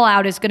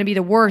fallout is going to be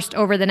the worst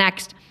over the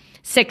next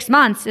 6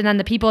 months. And then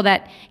the people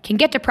that can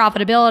get to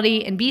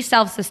profitability and be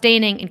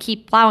self-sustaining and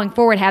keep plowing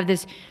forward have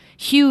this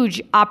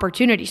huge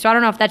opportunity. So I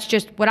don't know if that's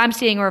just what I'm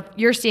seeing or if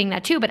you're seeing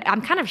that too, but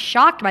I'm kind of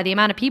shocked by the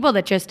amount of people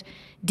that just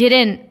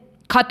didn't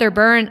cut their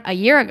burn a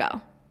year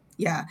ago.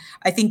 Yeah,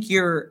 I think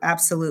you're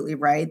absolutely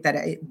right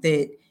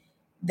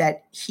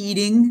that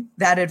heeding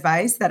that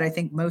advice that I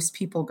think most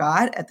people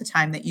got at the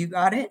time that you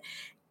got it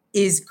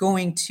is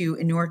going to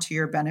inure to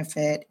your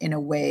benefit in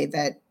a way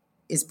that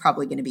is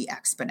probably going to be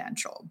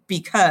exponential,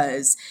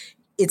 because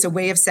it's a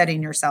way of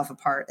setting yourself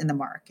apart in the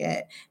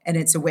market. And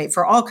it's a way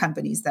for all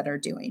companies that are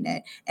doing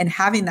it. And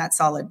having that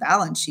solid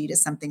balance sheet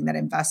is something that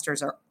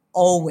investors are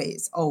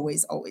always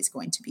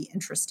going to be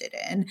interested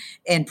in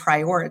and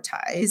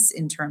prioritize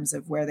in terms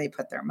of where they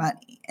put their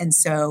money. And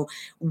so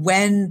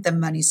when the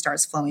money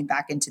starts flowing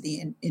back into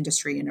the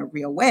industry in a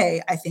real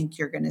way, I think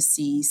you're going to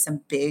see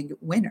some big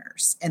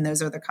winners. And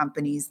those are the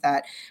companies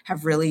that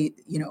have really,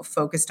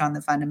 focused on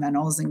the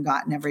fundamentals and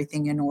gotten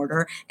everything in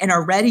order and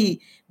are ready,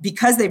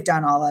 because they've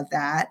done all of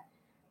that.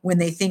 When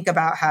they think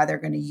about how they're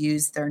going to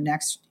use their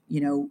next,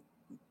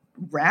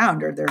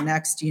 round or their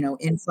next,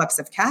 influx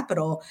of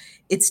capital,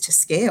 it's to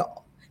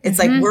scale. It's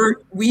like,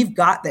 we've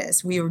got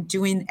this. We are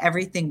doing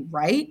everything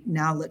right.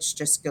 Now let's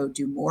just go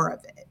do more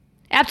of it.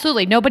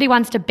 Absolutely. Nobody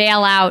wants to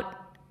bail out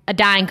a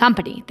dying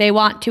company. They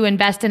want to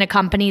invest in a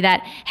company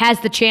that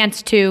has the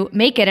chance to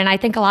make it. And I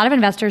think a lot of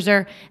investors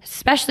are,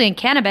 especially in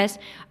cannabis,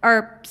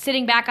 are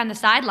sitting back on the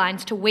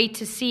sidelines to wait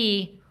to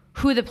see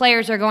who the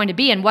players are going to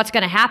be and what's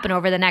going to happen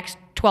over the next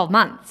 12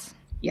 months.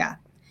 Yeah.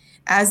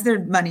 As their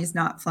money's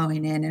not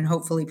flowing in and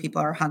hopefully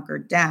people are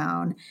hunkered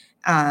down,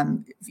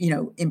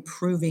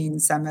 improving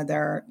some of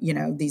their,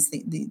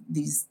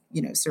 these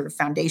sort of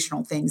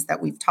foundational things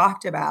that we've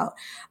talked about.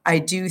 I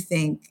do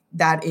think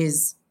that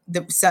is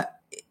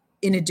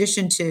in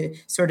addition to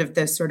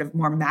the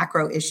more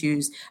macro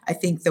issues, I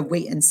think the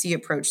wait and see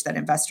approach that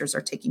investors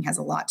are taking has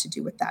a lot to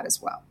do with that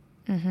as well.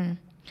 Mm-hmm.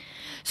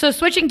 So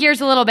switching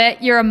gears a little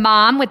bit, you're a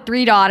mom with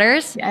 3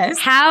 daughters. Yes.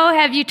 How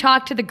have you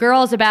talked to the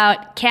girls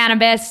about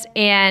cannabis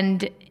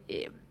and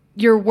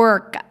your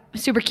work?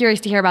 Super curious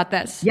to hear about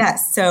this.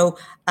 Yes. So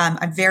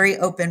I'm very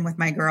open with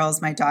my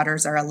girls. My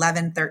daughters are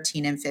 11,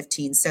 13, and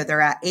 15. So they're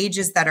at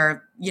ages that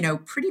are,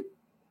 pretty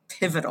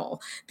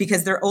pivotal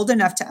because they're old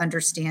enough to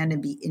understand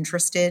and be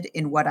interested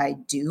in what I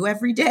do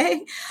every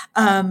day.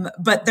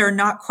 But they're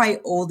not quite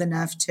old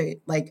enough to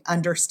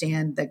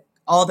understand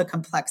all the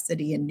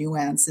complexity and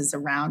nuances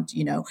around,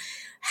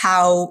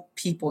 how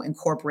people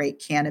incorporate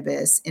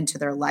cannabis into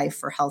their life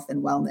for health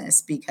and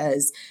wellness,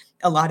 because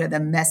a lot of the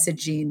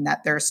messaging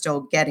that they're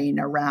still getting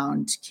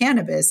around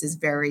cannabis is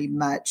very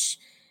much,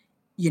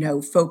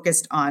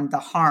 focused on the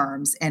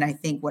harms. And I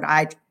think what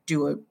I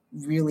do a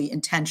really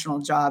intentional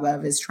job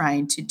of is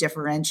trying to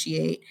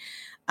differentiate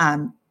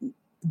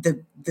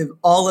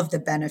all of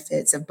the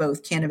benefits of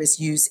both cannabis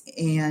use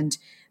and,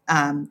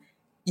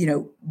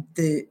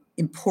 the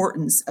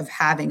importance of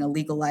having a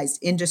legalized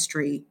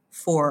industry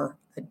for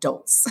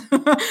adults.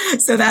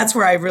 So that's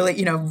where I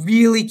really,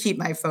 really keep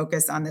my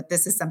focus on that.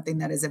 This is something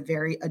that is a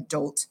very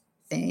adult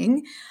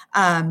thing.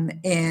 But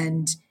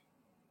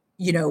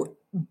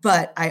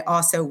I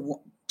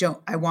also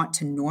I want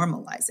to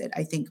normalize it.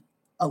 I think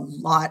a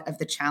lot of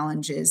the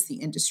challenges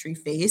the industry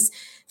faces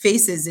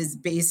is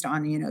based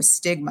on,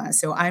 stigma.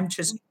 So I'm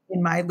just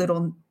in my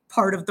little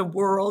part of the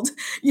world,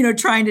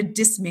 trying to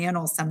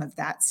dismantle some of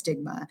that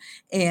stigma.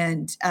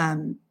 And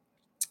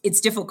it's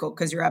difficult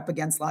because you're up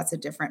against lots of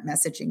different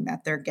messaging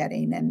that they're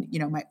getting. And,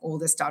 my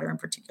oldest daughter in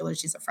particular,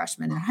 she's a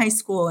freshman in high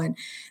school, and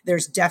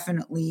there's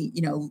definitely,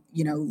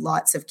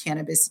 lots of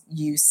cannabis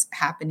use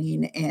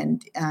happening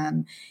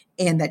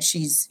and that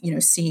she's,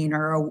 seen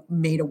or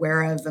made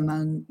aware of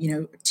among,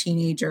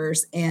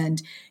 teenagers,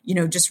 and,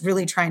 just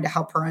really trying to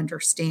help her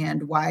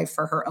understand why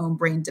for her own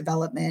brain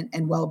development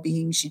and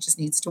well-being, she just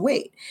needs to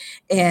wait.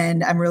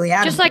 And I'm really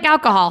adamant. Just like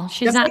alcohol.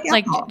 She's not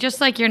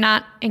just like you're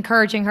not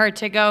encouraging her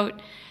to go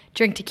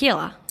drink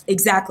tequila.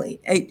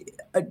 Exactly.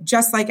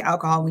 Just like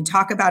alcohol, we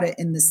talk about it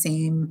in the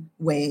same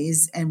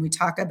ways, and we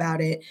talk about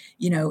it,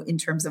 in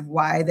terms of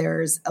why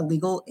there's a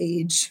legal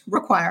age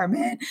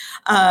requirement.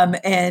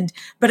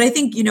 But I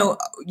think,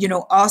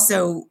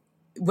 also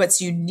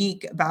what's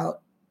unique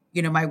about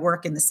my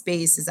work in the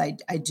space is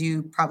I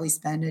do probably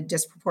spend a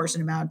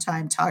disproportionate amount of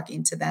time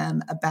talking to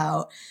them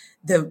about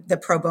the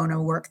pro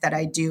bono work that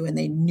I do. And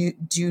they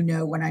do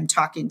know when I'm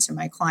talking to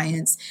my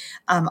clients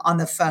on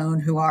the phone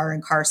who are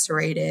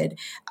incarcerated,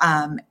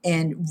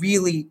 and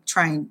really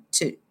trying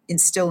to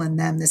instill in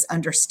them this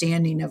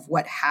understanding of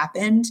what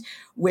happened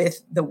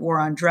with the war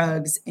on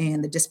drugs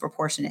and the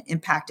disproportionate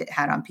impact it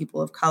had on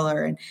people of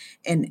color,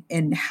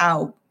 and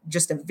how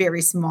just a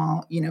very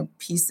small,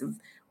 piece of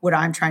what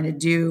I'm trying to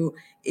do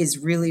is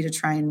really to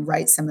try and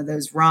right some of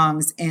those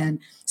wrongs. And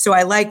so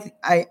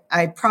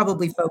I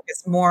probably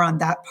focus more on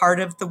that part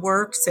of the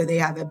work, so they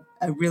have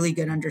a really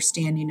good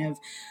understanding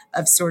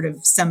of sort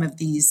of some of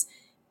these,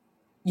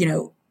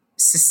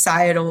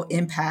 societal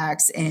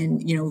impacts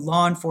and,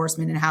 law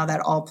enforcement and how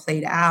that all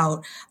played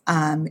out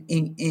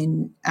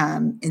in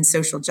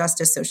social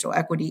justice, social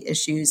equity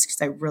issues, because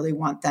I really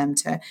want them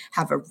to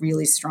have a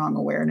really strong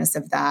awareness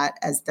of that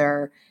as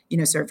they're,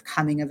 sort of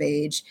coming of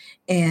age.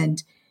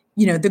 And,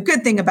 the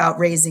good thing about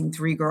raising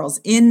 3 girls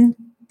in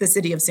the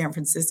city of San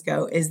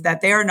Francisco is that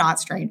they are not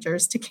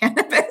strangers to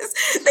cannabis.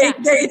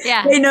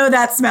 They know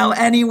that smell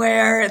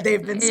anywhere.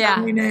 They've been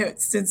smelling it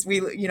since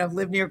we,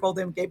 live near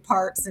Golden Gate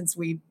Park, since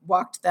we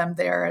walked them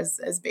there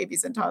as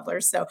babies and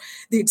toddlers. So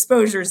the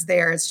exposure is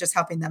there. It's just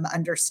helping them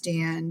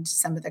understand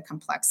some of the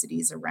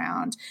complexities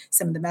around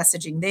some of the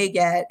messaging they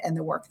get and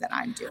the work that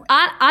I'm doing.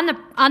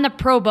 On the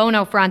pro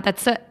bono front,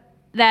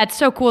 that's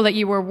so cool that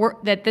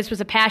that this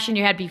was a passion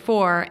you had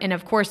before, and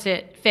of course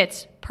it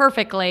fits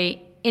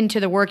perfectly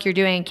into the work you're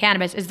doing in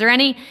cannabis. Is there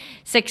any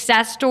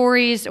success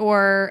stories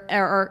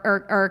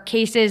or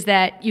cases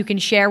that you can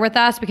share with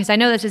us? Because I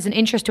know this is an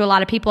interest to a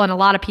lot of people, and a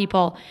lot of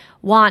people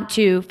want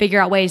to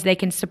figure out ways they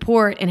can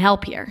support and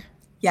help here.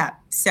 Yeah.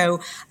 So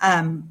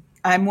I'm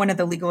one of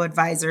the legal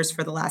advisors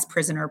for the Last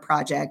Prisoner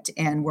Project,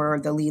 and we're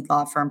the lead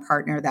law firm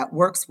partner that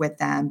works with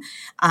them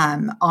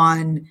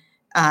on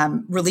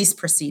release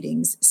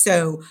proceedings.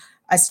 So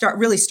I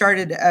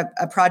started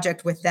a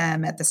project with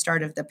them at the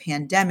start of the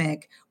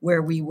pandemic,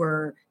 where we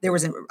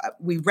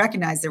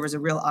recognized there was a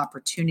real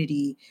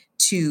opportunity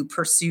to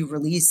pursue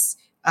release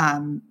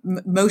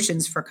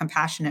motions for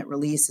compassionate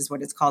release, is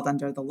what it's called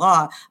under the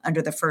law,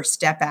 under the First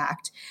Step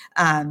Act,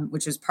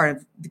 which was part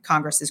of the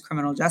Congress's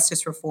criminal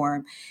justice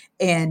reform.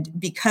 And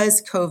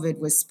because COVID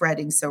was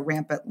spreading so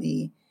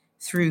rampantly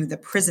through the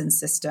prison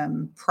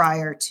system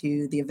prior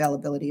to the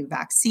availability of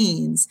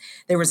vaccines,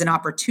 there was an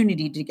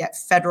opportunity to get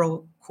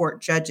federal court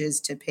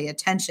judges to pay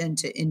attention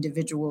to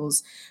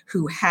individuals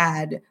who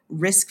had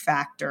risk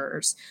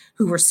factors,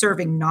 who were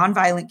serving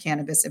nonviolent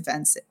cannabis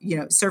offenses,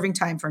 serving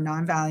time for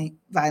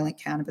nonviolent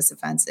cannabis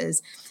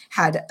offenses,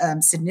 had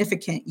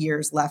significant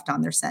years left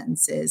on their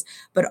sentences,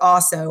 but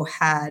also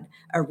had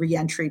a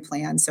reentry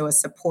plan, so a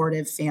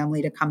supportive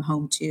family to come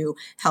home to,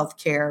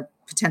 healthcare,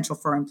 potential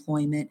for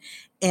employment,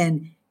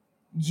 and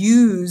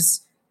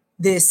use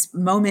this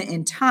moment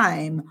in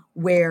time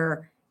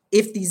where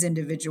if these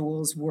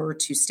individuals were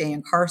to stay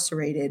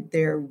incarcerated,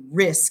 their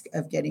risk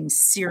of getting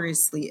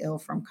seriously ill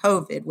from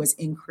COVID was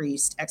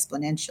increased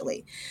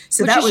exponentially.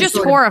 So Which that is was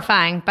just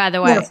horrifying, by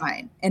the way.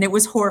 Horrifying. And it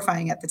was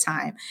horrifying at the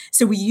time.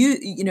 So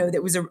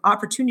there was an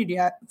opportunity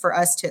for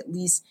us to at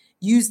least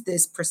use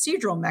this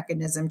procedural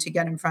mechanism to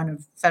get in front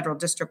of federal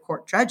district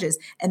court judges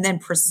and then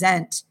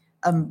present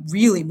a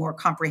really more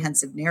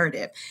comprehensive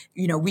narrative.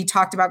 We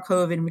talked about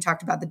COVID and we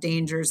talked about the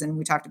dangers and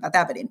we talked about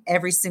that, but in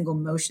every single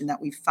motion that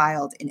we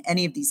filed in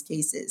any of these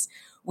cases,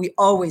 we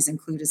always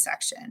include a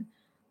section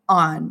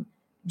on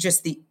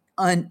just the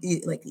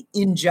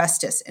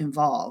injustice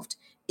involved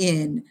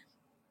in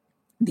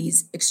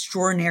these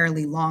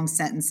extraordinarily long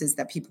sentences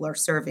that people are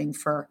serving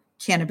for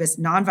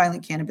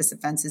nonviolent cannabis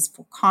offenses,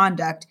 for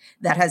conduct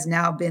that has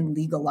now been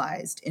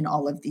legalized in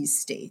all of these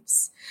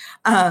states.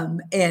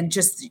 And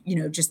just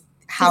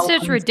how it's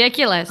just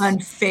ridiculous,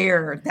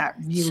 unfair that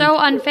really so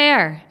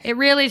unfair. It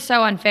really is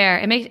so unfair.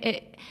 It makes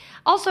it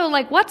also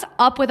what's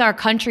up with our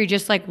country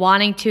just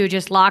wanting to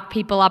just lock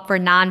people up for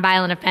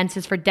nonviolent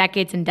offenses for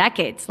decades and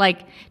decades.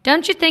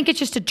 Don't you think it's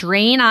just a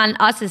drain on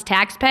us as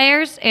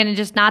taxpayers and it's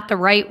just not the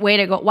right way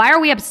to go? Why are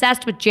we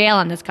obsessed with jail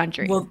in this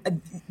country? Well,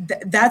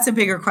 that's a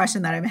bigger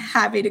question that I'm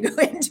happy to go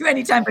into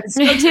anytime, but it's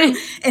so true.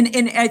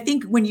 And I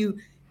think when you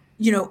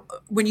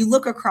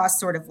look across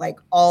sort of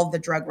all the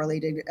drug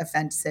related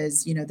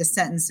offenses, the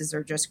sentences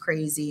are just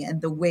crazy.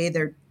 And the way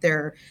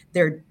they're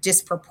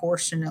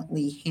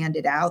disproportionately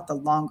handed out, the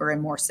longer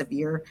and more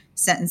severe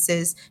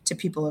sentences to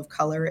people of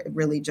color, it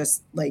really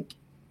just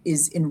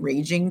is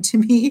enraging to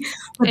me.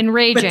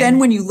 Enraging. But then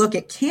when you look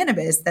at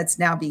cannabis that's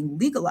now being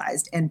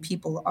legalized and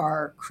people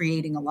are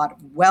creating a lot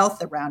of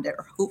wealth around it,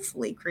 or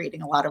hopefully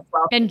creating a lot of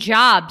wealth. And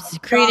jobs,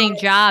 creating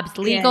jobs,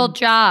 legal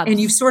jobs. And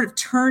you've sort of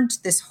turned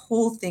this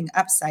whole thing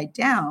upside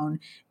down.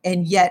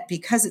 And yet,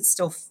 because it's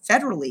still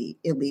federally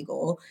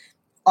illegal,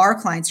 our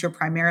clients who are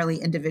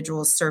primarily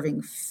individuals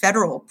serving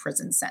federal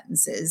prison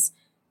sentences,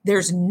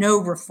 there's no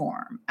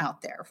reform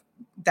out there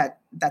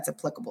that's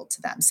applicable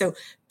to them. So,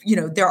 you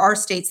know, there are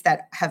states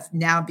that have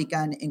now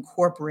begun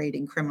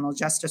incorporating criminal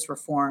justice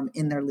reform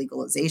in their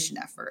legalization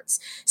efforts.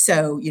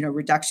 So, you know,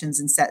 reductions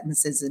in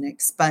sentences and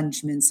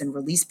expungements and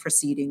release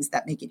proceedings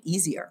that make it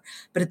easier.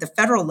 But at the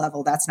federal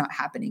level, that's not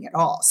happening at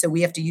all. So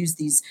we have to use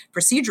these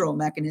procedural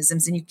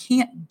mechanisms, and you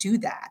can't do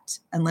that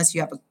unless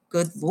you have a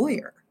good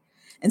lawyer.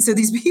 And so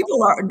these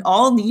people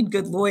all need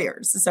good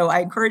lawyers. So I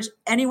encourage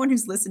anyone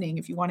who's listening,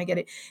 if you want to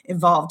get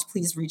involved,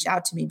 please reach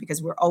out to me,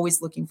 because we're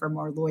always looking for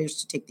more lawyers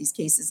to take these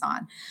cases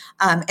on.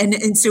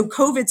 And so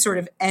COVID sort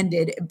of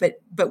ended,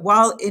 but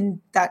while in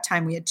that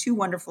time, we had two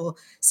wonderful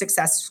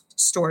success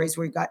stories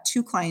where we got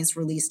two clients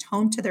released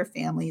home to their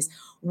families,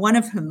 one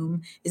of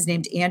whom is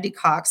named Andy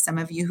Cox. Some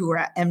of you who are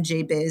at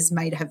MJ Biz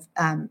might have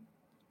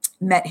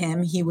met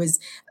him. He was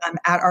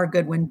at our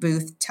Goodwin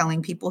booth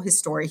telling people his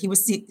story. He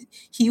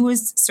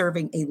was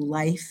serving a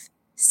life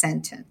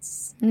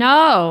sentence.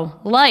 No,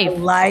 life. A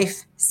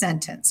life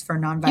sentence for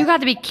nonviolent. You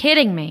got to be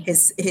kidding me.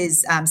 His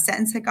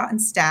sentence had gotten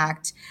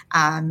stacked,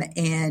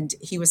 and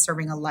he was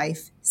serving a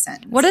life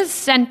sentence. What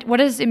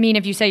does it mean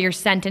if you say your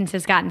sentence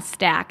has gotten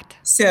stacked?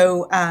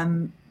 So,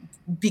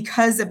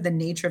 because of the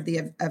nature of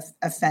the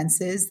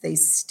offenses, they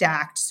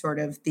stacked sort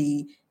of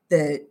the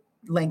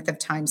length of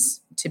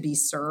times to be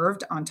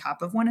served on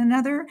top of one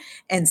another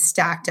and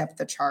stacked up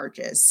the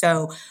charges.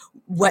 So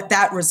what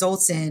that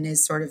results in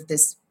is sort of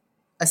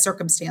a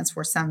circumstance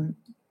where some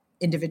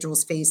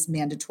individuals face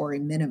mandatory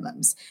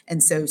minimums.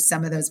 And so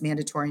some of those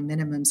mandatory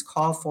minimums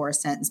call for a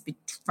sentence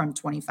from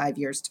 25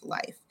 years to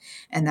life.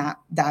 And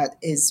that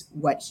is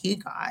what he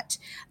got.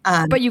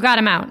 But you got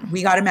him out.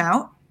 We got him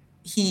out.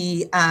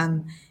 He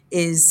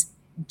is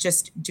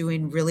just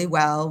doing really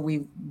well.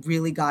 We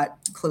really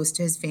got close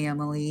to his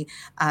family.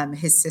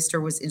 His sister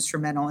was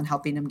instrumental in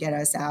helping him get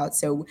us out.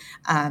 So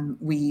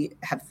we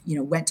have,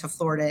 went to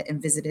Florida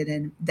and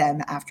visited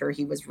them after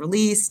he was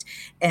released.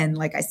 And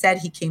like I said,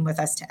 he came with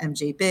us to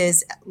MJ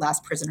Biz,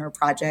 Last Prisoner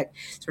Project,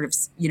 sort of,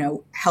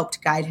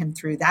 helped guide him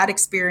through that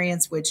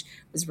experience, which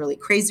was really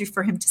crazy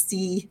for him to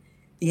see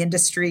the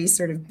industry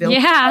sort of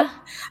built up,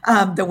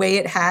 the way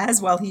it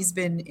has while he's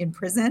been in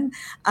prison,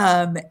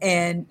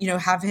 and,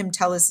 have him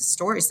tell us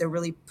stories that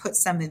really put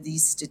some of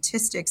these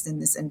statistics and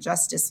this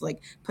injustice,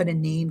 like put a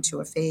name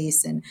to a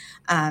face, and,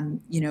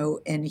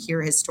 and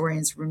hear his story.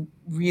 It's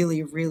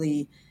really,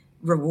 really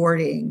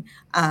rewarding.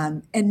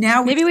 And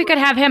now maybe we could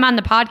have him on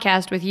the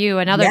podcast with you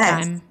another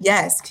time.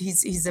 Yes.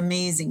 He's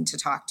amazing to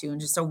talk to, and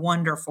just a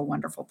wonderful,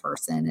 wonderful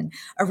person, and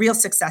a real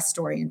success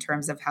story in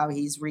terms of how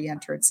he's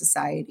re-entered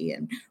society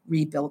and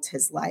rebuilt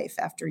his life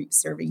after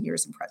serving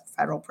years in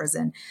federal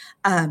prison.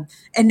 And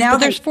now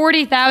there's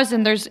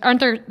 40,000,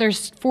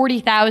 there's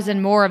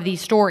 40,000 more of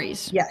these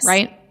stories. Yes.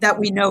 Right. That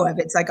we know of.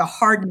 It's like a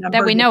hard number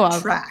that we know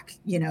of. Track,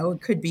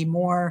 it could be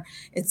more.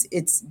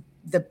 It's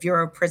the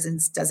Bureau of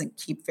Prisons doesn't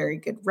keep very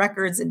good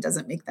records and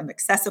doesn't make them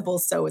accessible.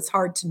 So it's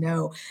hard to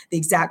know the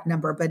exact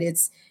number, but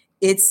it's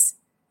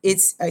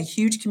a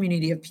huge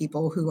community of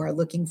people who are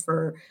looking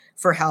for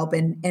help.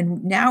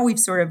 And now we've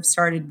sort of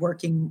started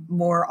working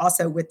more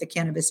also with the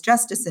Cannabis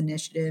Justice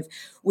Initiative,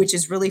 which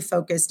is really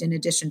focused, in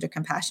addition to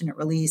compassionate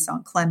release,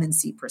 on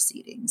clemency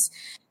proceedings.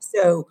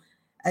 So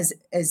as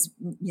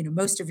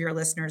most of your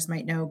listeners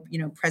might know,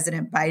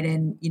 President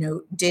Biden,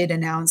 did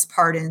announce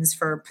pardons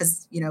for,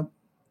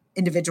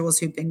 individuals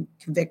who've been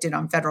convicted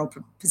on federal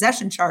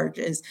possession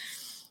charges.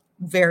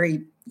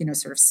 Very,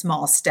 sort of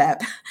small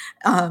step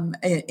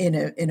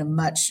in a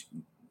much,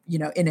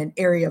 in an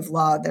area of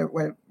law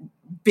where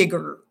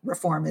bigger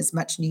reform is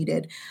much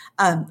needed.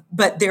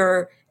 But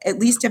there at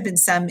least have been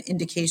some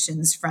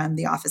indications from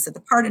the Office of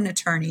the Pardon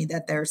Attorney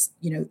that there's,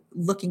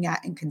 looking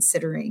at and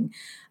considering,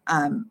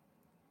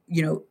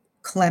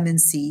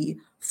 clemency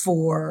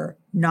for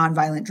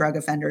nonviolent drug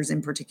offenders,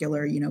 in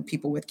particular,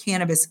 people with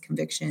cannabis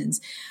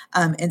convictions.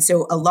 And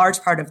so a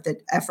large part of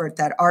the effort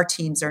that our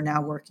teams are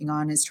now working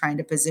on is trying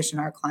to position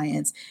our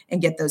clients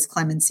and get those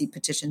clemency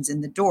petitions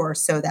in the door,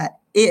 so that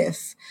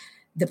if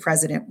the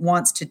president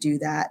wants to do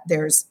that,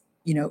 there's,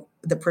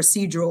 the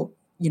procedural,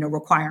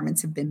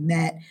 requirements have been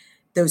met.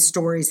 Those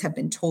stories have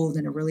been told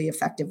in a really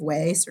effective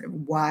way, sort of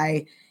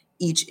why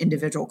each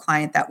individual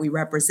client that we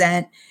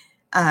represent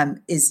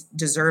is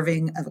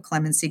deserving of a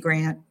clemency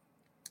grant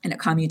and a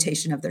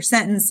commutation of their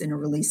sentence and a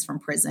release from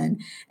prison.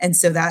 And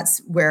so that's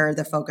where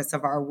the focus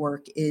of our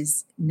work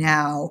is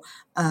now,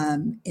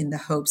 in the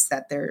hopes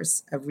that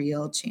there's a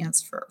real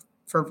chance for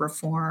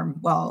reform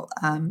while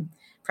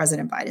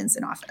President Biden's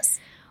in office.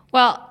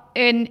 Well,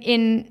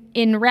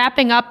 in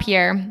wrapping up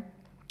here,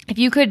 if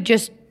you could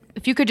just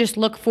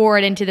look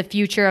forward into the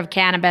future of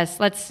cannabis,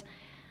 let's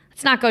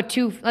not go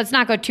too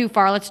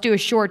far. Let's do a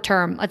short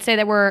term. Let's say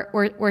that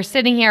we're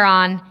sitting here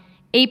on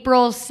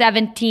April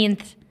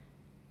 17th,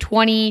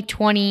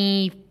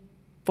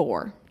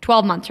 2024,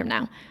 12 months from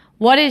now.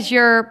 What is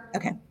your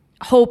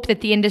hope that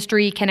the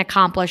industry can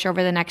accomplish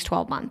over the next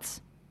 12 months?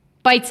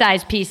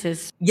 Bite-sized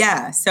pieces.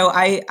 Yeah. So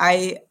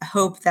I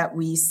hope that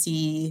we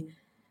see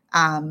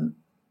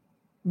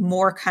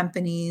more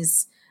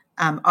companies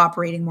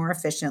operating more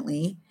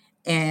efficiently,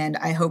 And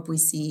I hope we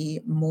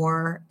see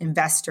more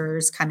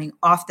investors coming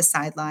off the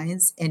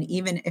sidelines. And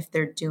even if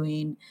they're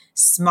doing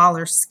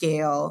smaller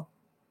scale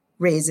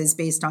raises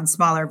based on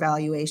smaller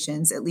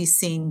valuations, at least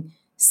seeing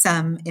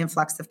some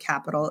influx of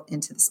capital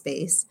into the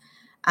space.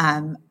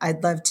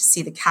 I'd love to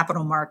see the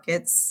capital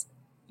markets,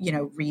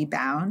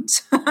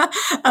 rebound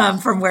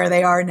from where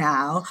they are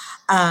now.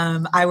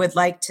 I would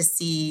like to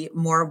see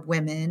more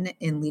women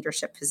in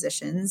leadership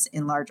positions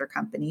in larger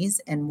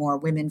companies and more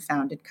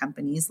women-founded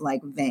companies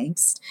like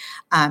Vankst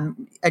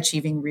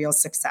achieving real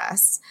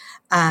success.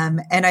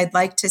 And I'd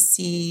like to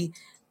see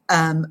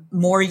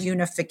more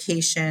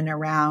unification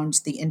around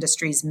the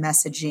industry's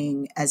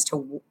messaging as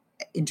to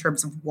in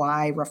terms of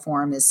why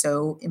reform is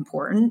so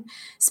important,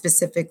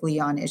 specifically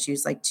on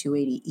issues like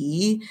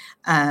 280E.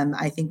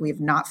 I think we have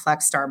not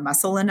flexed our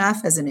muscle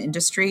enough as an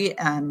industry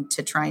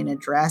to try and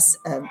address,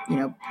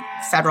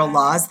 federal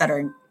laws that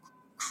are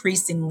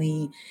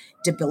increasingly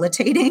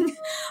debilitating.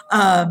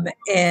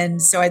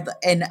 So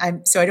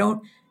I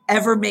don't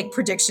ever make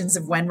predictions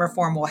of when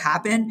reform will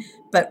happen,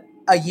 but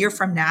a year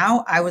from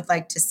now, I would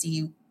like to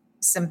see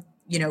some,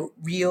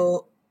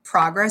 real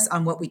progress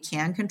on what we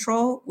can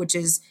control, which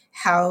is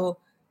how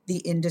the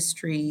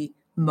industry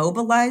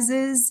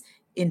mobilizes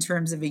in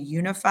terms of a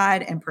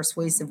unified and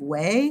persuasive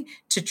way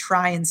to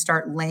try and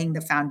start laying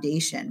the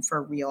foundation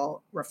for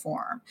real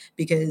reform,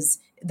 because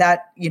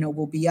that,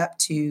 will be up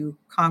to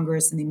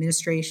Congress and the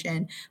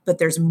administration, but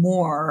there's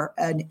more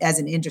as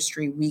an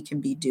industry we can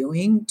be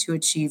doing to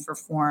achieve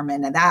reform.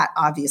 And that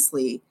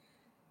obviously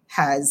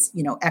has,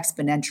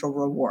 exponential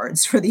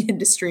rewards for the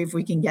industry if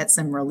we can get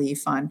some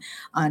relief on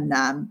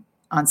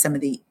some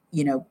of the,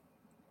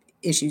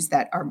 issues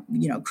that are,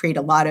 create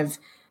a lot of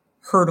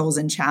hurdles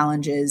and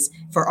challenges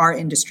for our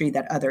industry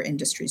that other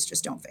industries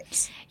just don't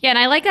face. Yeah, and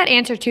I like that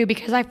answer too,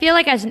 because I feel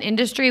like as an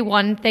industry,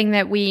 one thing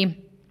that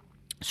we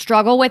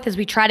struggle with is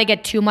we try to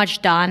get too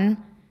much done,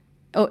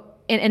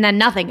 and then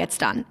nothing gets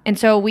done. And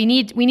so we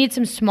need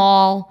some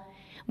small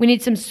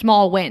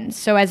wins.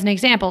 So as an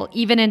example,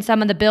 even in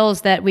some of the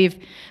bills that we've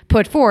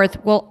put forth,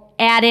 we'll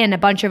add in the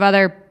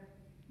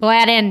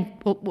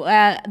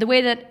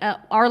way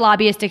that our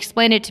lobbyist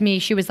explained it to me.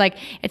 She was like,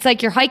 it's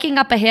like you're hiking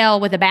up a hill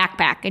with a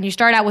backpack, and you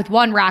start out with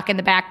one rock in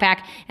the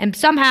backpack, and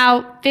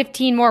somehow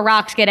 15 more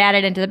rocks get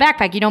added into the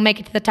backpack. You don't make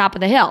it to the top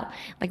of the hill.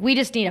 Like, we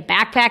just need a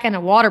backpack and a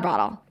water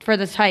bottle for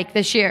this hike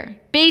this year.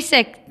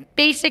 Basic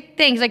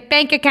things like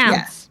bank accounts.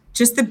 Yeah.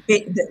 Just the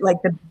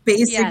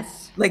basic,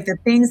 yes. Like the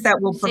things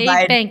that will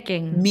provide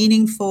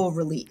meaningful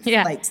relief,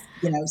 yeah. like,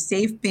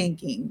 safe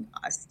banking,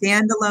 a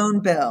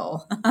standalone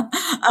bill.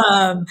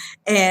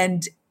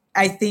 And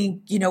I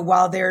think,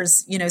 while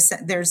there's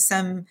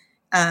some,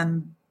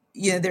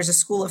 there's a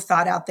school of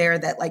thought out there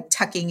that like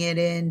tucking it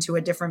into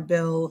a different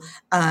bill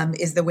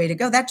is the way to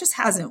go. That just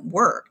hasn't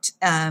worked.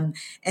 And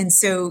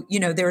so,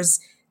 there's,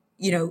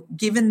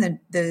 given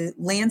the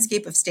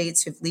landscape of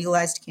states who've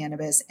legalized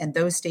cannabis, and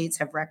those states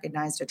have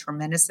recognized a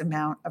tremendous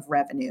amount of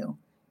revenue,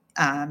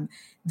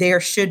 there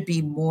should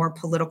be more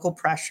political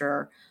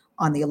pressure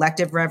on the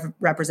elected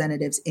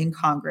representatives in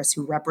Congress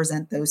who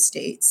represent those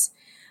states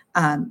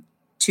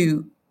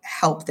to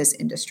help this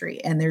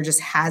industry. And there just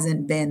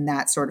hasn't been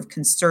that sort of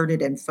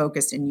concerted and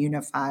focused and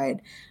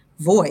unified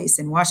voice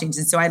in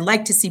Washington. So I'd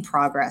like to see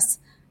progress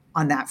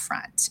on that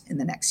front in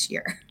the next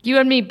year. You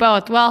and me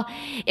both. Well,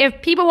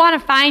 if people want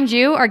to find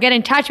you or get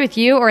in touch with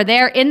you, or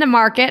they're in the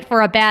market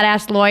for a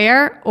badass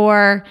lawyer,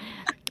 or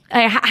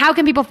how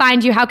can people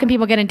find you? How can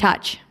people get in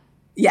touch?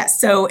 Yes.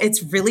 So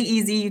it's really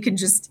easy. You can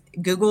just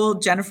Google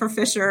Jennifer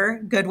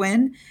Fisher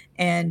Goodwin,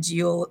 and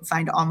you'll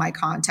find all my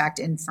contact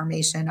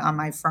information on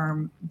my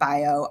firm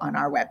bio on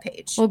our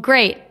webpage. Well,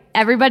 great.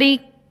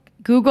 Everybody,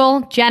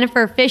 Google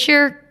Jennifer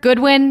Fisher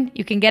Goodwin.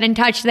 You can get in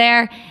touch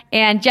there.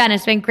 And Jen,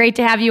 it's been great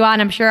to have you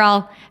on. I'm sure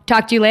I'll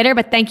talk to you later,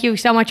 but thank you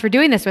so much for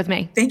doing this with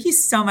me. Thank you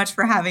so much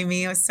for having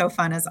me. It was so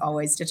fun as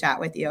always to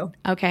chat with you.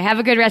 Okay. Have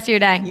a good rest of your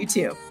day. You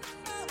too.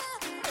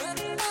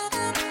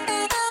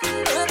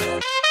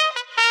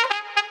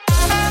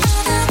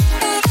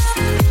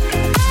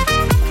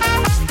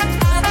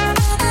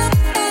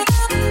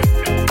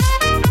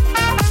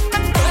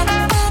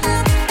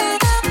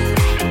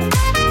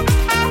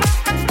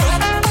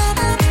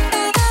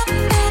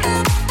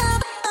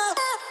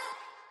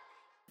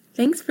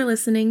 Thanks for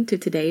listening to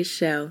today's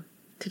show.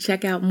 To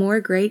check out more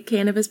great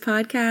cannabis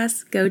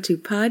podcasts, go to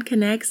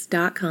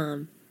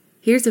podconnects.com.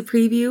 Here's a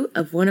preview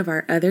of one of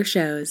our other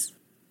shows.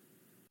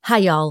 Hi,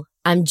 y'all.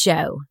 I'm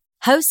Jo,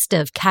 host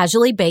of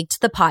Casually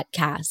Baked, the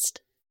podcast.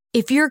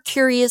 If you're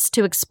curious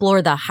to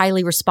explore the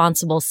highly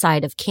responsible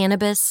side of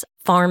cannabis,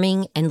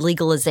 farming, and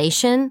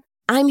legalization,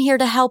 I'm here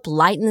to help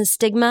lighten the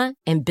stigma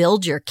and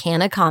build your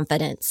canna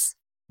confidence.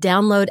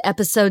 Download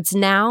episodes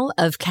now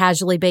of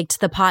Casually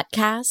Baked, the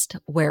podcast,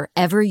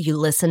 wherever you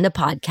listen to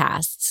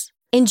podcasts.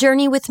 And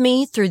journey with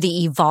me through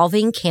the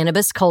evolving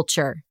cannabis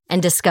culture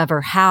and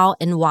discover how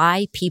and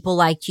why people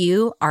like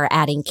you are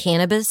adding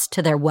cannabis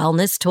to their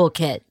wellness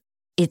toolkit.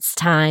 It's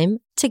time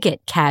to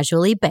get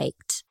casually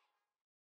baked.